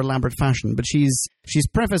a more elaborate fashion, but she's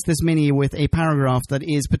prefaced this mini with a paragraph that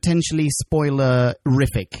is potentially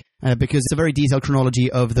spoiler-rific, because it's a very detailed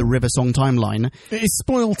chronology of the River Song timeline. It is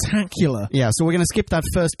spoiltacular. Yeah, so we're going to skip that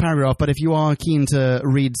first paragraph, but if you are keen to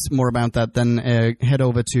read more about that, then head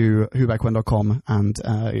over to whobackwen.com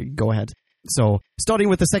and go ahead. So, starting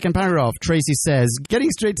with the second paragraph, Tracy says, getting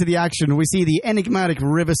straight to the action, we see the enigmatic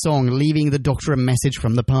River Song leaving the Doctor a message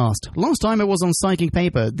from the past. Last time it was on psychic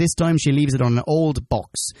paper, this time she leaves it on an old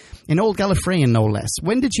box. An old Gallifreyan, no less.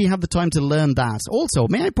 When did she have the time to learn that? Also,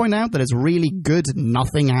 may I point out that it's really good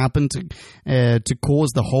nothing happened to cause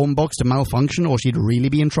the home box to malfunction, or she'd really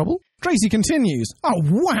be in trouble? Tracy continues, oh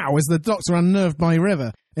wow, is the Doctor unnerved by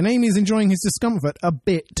River, and Amy is enjoying his discomfort a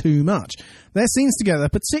bit too much. Their scenes together,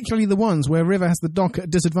 particularly the ones where River has the Doc at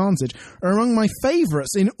disadvantage, are among my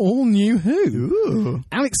favourites in all New Who. Ooh.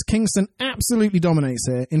 Alex Kingston absolutely dominates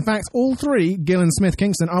here. In fact, all three, Gill and Smith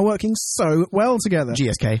Kingston, are working so well together.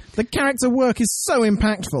 GSK. The character work is so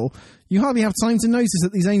impactful. You hardly have time to notice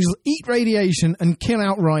that these angels eat radiation and kill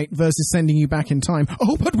outright versus sending you back in time.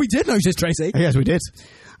 Oh, but we did notice, Tracy. Yes, we did.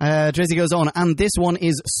 Tracy goes on, and this one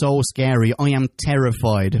is so scary. I am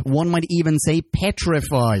terrified. One might even say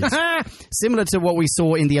petrified. Similar to what we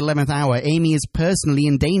saw in the 11th hour, Amy is personally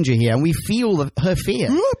in danger here, and we feel her fear.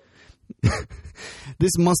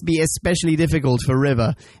 This must be especially difficult for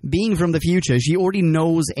River. Being from the future, she already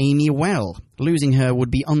knows Amy well. Losing her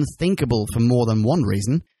would be unthinkable for more than one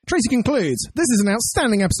reason. Tracy concludes, this is an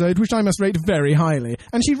outstanding episode which I must rate very highly.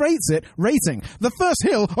 And she rates it, rating the first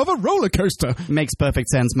hill of a roller coaster. Makes perfect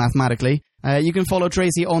sense mathematically. You can follow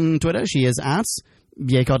Tracy on Twitter. She is at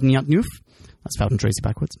Yekotnyatnuf. That's Fountain Tracy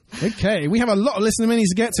backwards. Okay, we have a lot of listener minis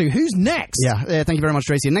to get to. Who's next? Yeah, thank you very much,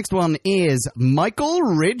 Tracy. Next one is Michael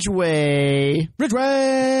Ridgway.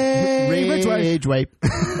 Ridgway.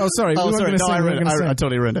 Oh, sorry. Oh, sorry. No, I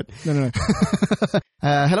totally ruined it. No.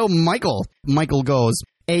 Hello, Michael. Michael goes,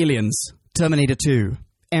 Aliens, Terminator 2,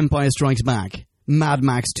 Empire Strikes Back, Mad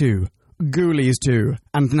Max 2, Ghoulies 2,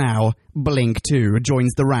 and now Blink 2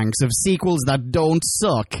 joins the ranks of sequels that don't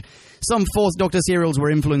suck. Some Fourth Doctor serials were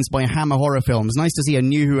influenced by Hammer horror films. Nice to see a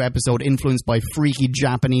New Who episode influenced by freaky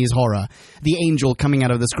Japanese horror. The angel coming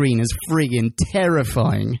out of the screen is friggin'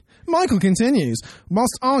 terrifying. Michael continues,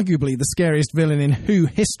 whilst arguably the scariest villain in Who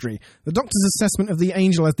history, the Doctor's assessment of the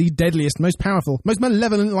Angel as the deadliest, most powerful, most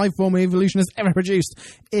malevolent life form evolution has ever produced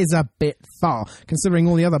is a bit far, considering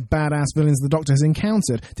all the other badass villains the Doctor has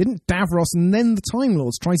encountered. Didn't Davros and then the Time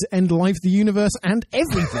Lords try to end life, the universe, and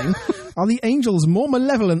everything? Are the Angels more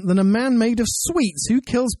malevolent than a man made of sweets who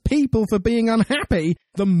kills people for being unhappy?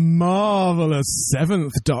 The marvellous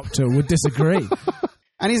Seventh Doctor would disagree.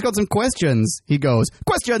 And he's got some questions. He goes,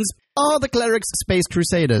 questions! Are the clerics space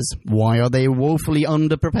crusaders? Why are they woefully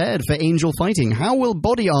underprepared for angel fighting? How will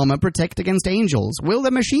body armor protect against angels? Will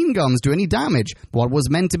their machine guns do any damage? What was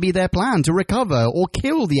meant to be their plan to recover or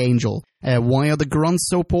kill the angel? Why are the grunts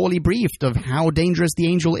so poorly briefed of how dangerous the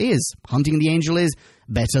angel is? Hunting the angel is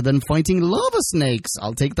better than fighting lava snakes.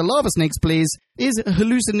 I'll take the lava snakes, please. Is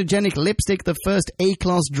hallucinogenic lipstick the first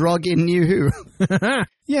A-class drug in New Who?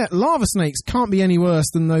 Yeah, lava snakes can't be any worse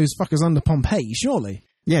than those fuckers under Pompeii, surely.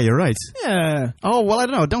 Yeah, you're right. Yeah. Oh, well, I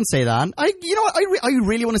don't know. Don't say that. You know what? I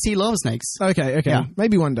really want to see Love Snakes. Okay. Yeah.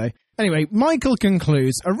 Maybe one day. Anyway, Michael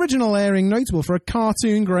concludes, original airing notable for a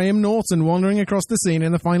cartoon Graham Norton wandering across the scene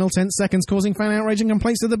in the final 10 seconds, causing fan outrage and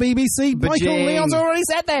complaints to the BBC. Michael Leon's already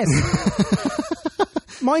said this!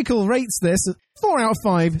 Michael rates this 4 out of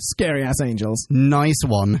 5 scary-ass angels. Nice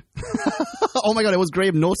one. Oh my god, it was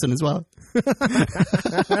Graham Norton as well.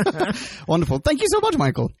 Wonderful. Thank you so much,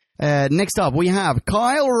 Michael. Next up, we have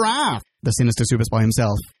Kyle Rath, the Sinister Super Spy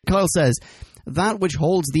himself. Kyle says, that which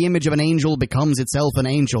holds the image of an angel becomes itself an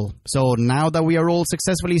angel. So now that we are all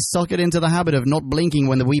successfully suckered into the habit of not blinking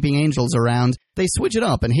when the weeping angel's around, they switch it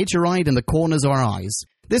up and hitch a ride in the corners of our eyes.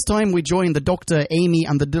 This time we join the Doctor, Amy,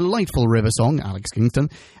 and the delightful River Song, Alex Kingston,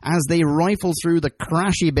 as they rifle through the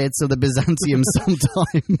crashy bits of the Byzantium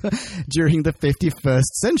sometime during the 51st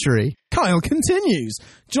century. Kyle continues.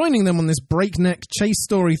 Joining them on this breakneck chase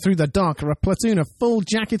story through the dark are a platoon of full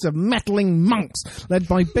jacket of metalling monks, led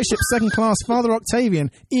by Bishop Second Class Father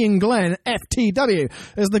Octavian, Ian Glenn, FTW.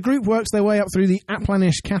 As the group works their way up through the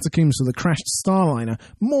Applanish catacombs of the crashed Starliner,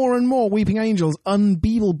 more and more weeping angels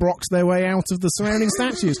un-Beeblebrox their way out of the surrounding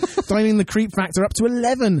statues, dialing the creep factor up to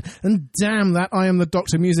 11. And damn, that I Am the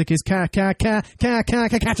Doctor music is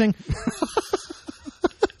catching.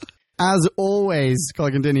 As always, Kyle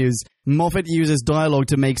continues, Moffat uses dialogue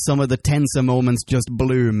to make some of the tenser moments just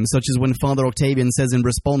bloom, such as when Father Octavian says in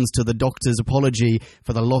response to the Doctor's apology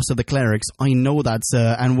for the loss of the clerics, I know that,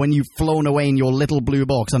 sir, and when you've flown away in your little blue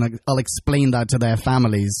box, and I'll explain that to their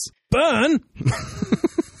families. Burn!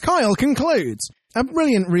 Kyle concludes. A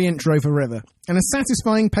brilliant re-intro for River, and a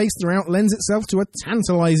satisfying pace throughout lends itself to a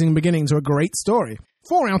tantalising beginning to a great story.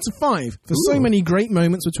 4 out of 5, for so many great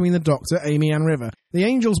moments between the Doctor, Amy and River, the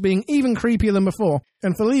angels being even creepier than before,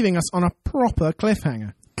 and for leaving us on a proper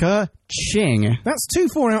cliffhanger. Ka-ching. That's 2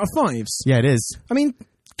 4 out of 5s. Yeah, it is. I mean,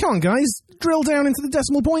 come on guys, drill down into the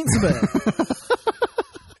decimal points a bit.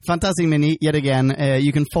 Fantastic Mini, yet again.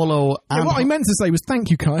 You can follow... Yeah, what I meant to say was thank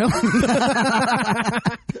you, Kyle.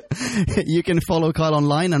 You can follow Kyle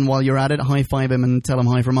online, and while you're at it, high-five him and tell him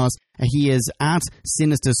hi from us. He is at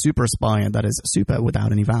Sinister Super Spy, and that is super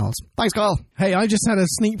without any vowels. Thanks, Kyle. Hey, I just had a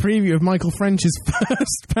sneak preview of Michael French's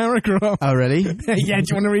first paragraph. Oh, really? Yeah, do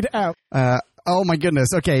you want to read it out? Oh my goodness.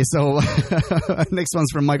 Okay, so next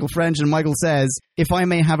one's from Michael French, and Michael says, if I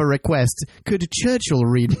may have a request, could Churchill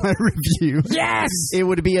read my review? Yes! It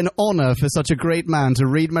would be an honour for such a great man to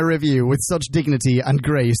read my review with such dignity and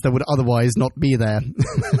grace that would otherwise not be there.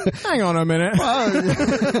 Hang on a minute.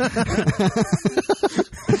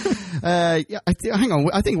 Hang on.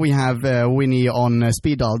 I think we have Winnie on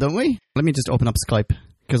speed dial, don't we? Let me just open up Skype,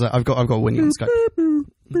 because I've got Winnie on Skype.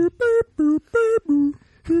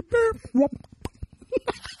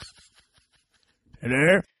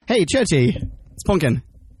 Hello? Hey, Churchy. It's Pumpkin.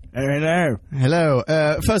 Hello. Hello.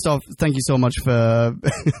 First off, thank you so much for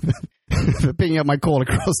for picking up my call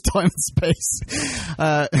across time and space.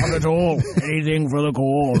 Not at all. Anything for the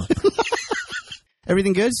cause.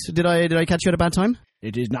 Everything good? Did I catch you at a bad time?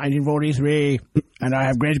 It is 1943, and I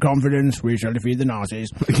have great confidence we shall defeat the Nazis.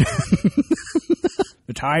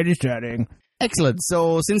 The tide is turning. Excellent.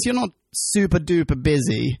 So, since you're not super duper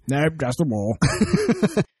busy... No, just a war.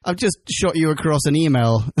 I've just shot you across an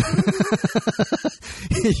email.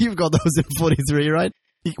 You've got those in 43, right?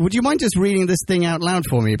 Would you mind just reading this thing out loud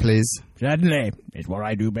for me, please? Certainly. It's what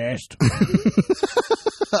I do best.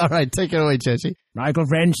 All right, take it away, Churchy. Michael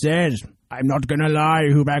French says, I'm not gonna lie,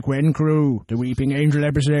 Who Back When crew. The Weeping Angel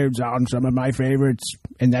episodes aren't some of my favorites,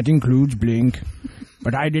 and that includes Blink.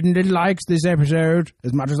 But I didn't like this episode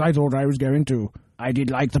as much as I thought I was going to. I did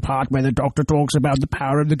like the part where the Doctor talks about the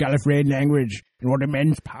power of the Gallifreyan language and what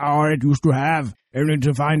immense power it used to have, only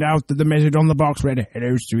to find out that the message on the box read,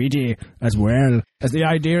 hello, sweetie, as well. As the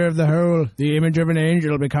idea of the image of an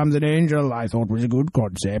angel becomes an angel, I thought was a good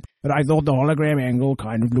concept, but I thought the hologram angle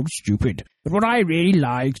kind of looked stupid. But what I really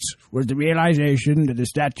liked was the realization that the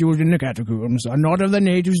statues in the catacombs are not of the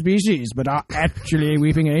native species, but are actually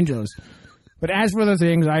weeping angels. But as for the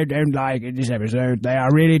things I don't like in this episode, they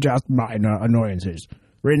are really just minor annoyances.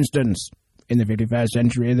 For instance, in the 51st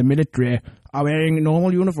century, the military are wearing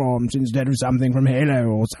normal uniforms instead of something from Halo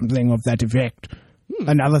or something of that effect.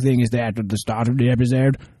 Another thing is that at the start of the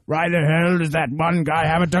episode, why the hell does that one guy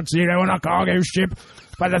have a tuxedo on a cargo ship?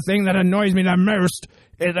 But the thing that annoys me the most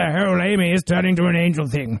is the whole Amy is turning to an angel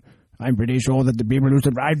thing. I'm pretty sure that the people who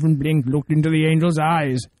survived from Blink looked into the angel's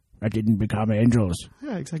eyes, but didn't become angels.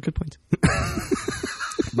 Yeah, exactly. Good point.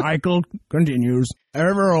 Michael continues,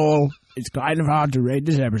 overall, it's kind of hard to rate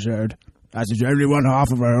this episode, as it's only one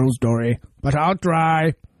half of a whole story, but I'll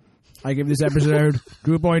try. I give this episode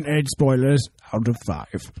 2.8 spoilers out of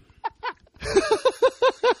 5.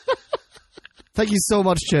 Thank you so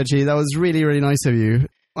much, Churchy. That was really, really nice of you.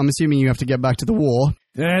 I'm assuming you have to get back to the war.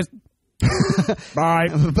 Yes. Bye.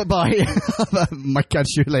 Bye. Might catch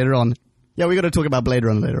you later on. Yeah, we got to talk about Blade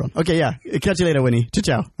Runner later on. Okay, yeah. Catch you later, Winnie. Ciao,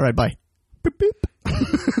 ciao. All right, bye. Boop, boop.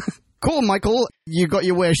 Cool, Michael. You got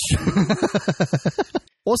your wish.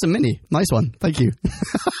 Awesome, Minnie. Nice one. Thank you.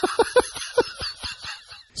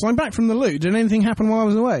 So I'm back from the loo. Did anything happen while I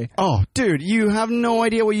was away? Oh, dude, you have no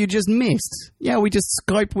idea what you just missed. Yeah, we just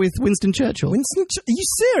Skyped with Winston Churchill. Are you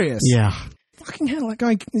serious? Yeah. Fucking hell, that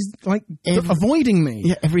guy is, like, avoiding me.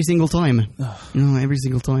 Yeah, every single time. No, every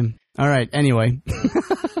single time. All right, anyway.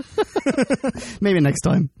 Maybe next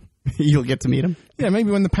time you'll get to meet him. Yeah,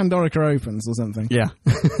 maybe when the Pandorica opens or something. Yeah.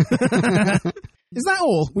 Is that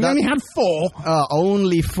all? We only had 4.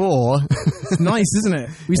 Only 4. It's nice, isn't it?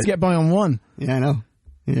 We used to get by on 1. Yeah, I know.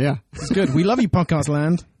 Yeah. It's good. We love you, Podcast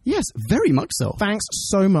Land. Yes, very much so. Thanks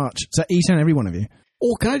so much to each and every one of you.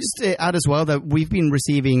 Or can I just add as well that we've been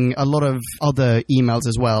receiving a lot of other emails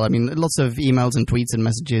as well. I mean, lots of emails and tweets and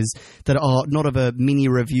messages that are not of a mini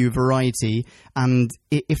review variety. And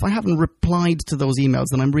if I haven't replied to those emails,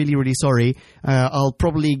 then I'm really, really sorry. I'll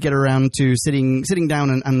probably get around to sitting down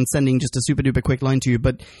and sending just a super duper quick line to you.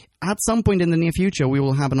 But at some point in the near future, we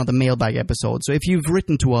will have another mailbag episode. So if you've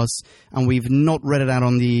written to us and we've not read it out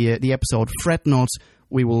on the episode, fret not.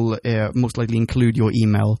 We will most likely include your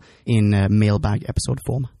email in mailbag episode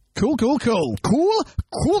form. Cool. Cool.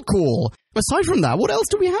 Aside from that, what else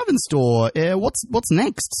do we have in store? What's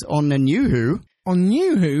next on New Who? On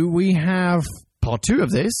New Who, we have part 2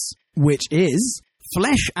 of this, which is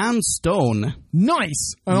Flesh and Stone.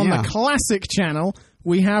 Nice. And on the classic channel,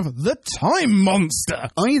 we have The Time Monster.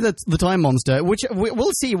 Either The Time Monster, which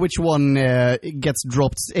we'll see which one gets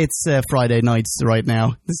dropped. It's Friday nights right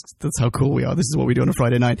now. That's how cool we are. This is what we do on a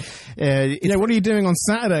Friday night. What are you doing on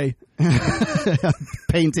Saturday?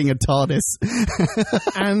 Painting a TARDIS.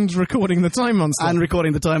 And recording The Time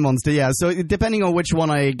Monster. Yeah. So depending on which one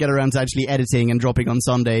I get around to actually editing and dropping on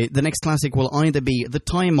Sunday, the next classic will either be The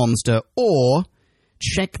Time Monster or,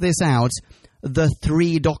 check this out, The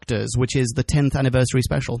Three Doctors, which is the 10th anniversary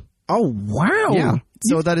special. Oh, wow. Yeah.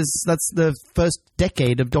 So that's the first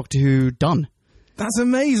decade of Doctor Who done. That's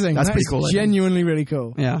amazing. That's pretty cool. Genuinely really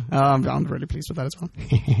cool. Yeah. I'm really pleased with that as well.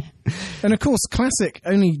 And of course, Classic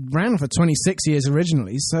only ran for 26 years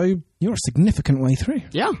originally, so you're a significant way through.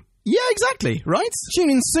 Yeah. Yeah, exactly. Right?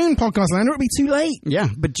 Tune in soon, Podcast Land, or it'll be too late. Yeah.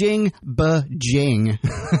 Bajing.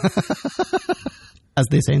 As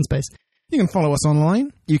they say in space. You can follow us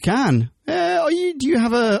online. You can. Do you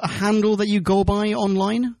have a handle that you go by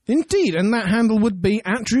online? Indeed, and that handle would be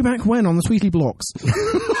 @DrewBackWhen on the Tweety blocks.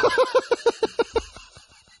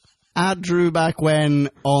 @DrewBackWhen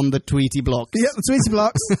on the Tweety blocks. Yep, the Tweety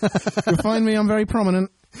blocks. You'll find me, I'm very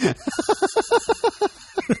prominent.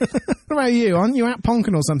 What about you? Aren't you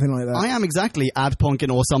 @Ponkin or something like that? I am exactly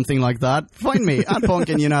 @Ponkin or something like that. Find me,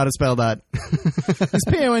 @Ponkin, you know how to spell that. It's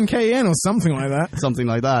PONKN or something like that. Something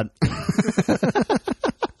like that.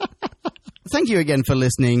 Thank you again for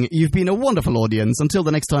listening. You've been a wonderful audience. Until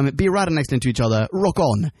the next time, be rad and excellent to each other. Rock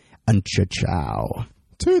on and ciao.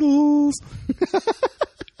 Toodles.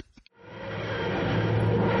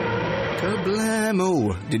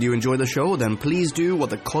 Kablamo! Did you enjoy the show? Then please do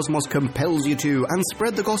what the cosmos compels you to and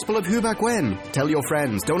spread the gospel of Who Back When. Tell your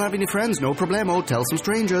friends. Don't have any friends? No problemo. Tell some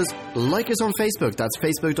strangers. Like us on Facebook. That's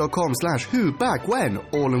facebook.com/Who Back When,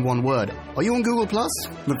 all in one word. Are you on Google Plus?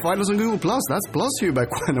 Then find us on Google Plus. That's plus Who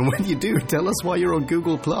Back When. And when you do, tell us why you're on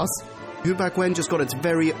Google Plus. Who Back When just got its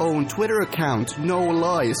very own Twitter account, no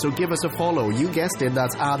lie, so give us a follow. You guessed it,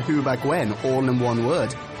 that's @Who Back When, all in one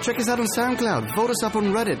word. Check us out on SoundCloud, vote us up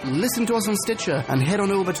on Reddit, listen to us on Stitcher, and head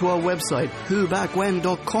on over to our website,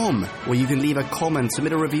 whobackwen.com, where you can leave a comment,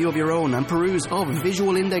 submit a review of your own, and peruse our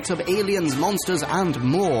visual index of aliens, monsters, and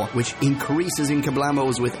more, which increases in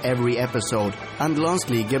kablamos with every episode. And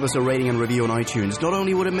lastly, give us a rating and review on iTunes. Not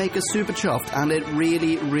only would it make us super chuffed, and it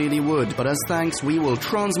really, really would, but as thanks, we will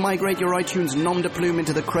transmigrate your iTunes nom de plume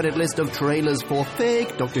into the credit list of trailers for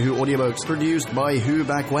fake Doctor Who audiobooks produced by Who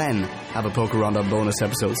Back When. Have a poke around our bonus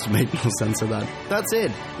episodes to make no sense of that. That's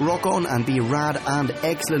it. Rock on and be rad and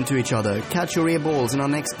excellent to each other. Catch your earballs in our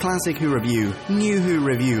next Classic Who review, New Who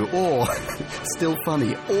review, or, still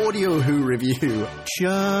funny, Audio Who review.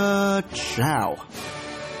 Ciao.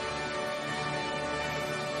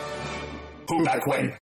 Who Back When?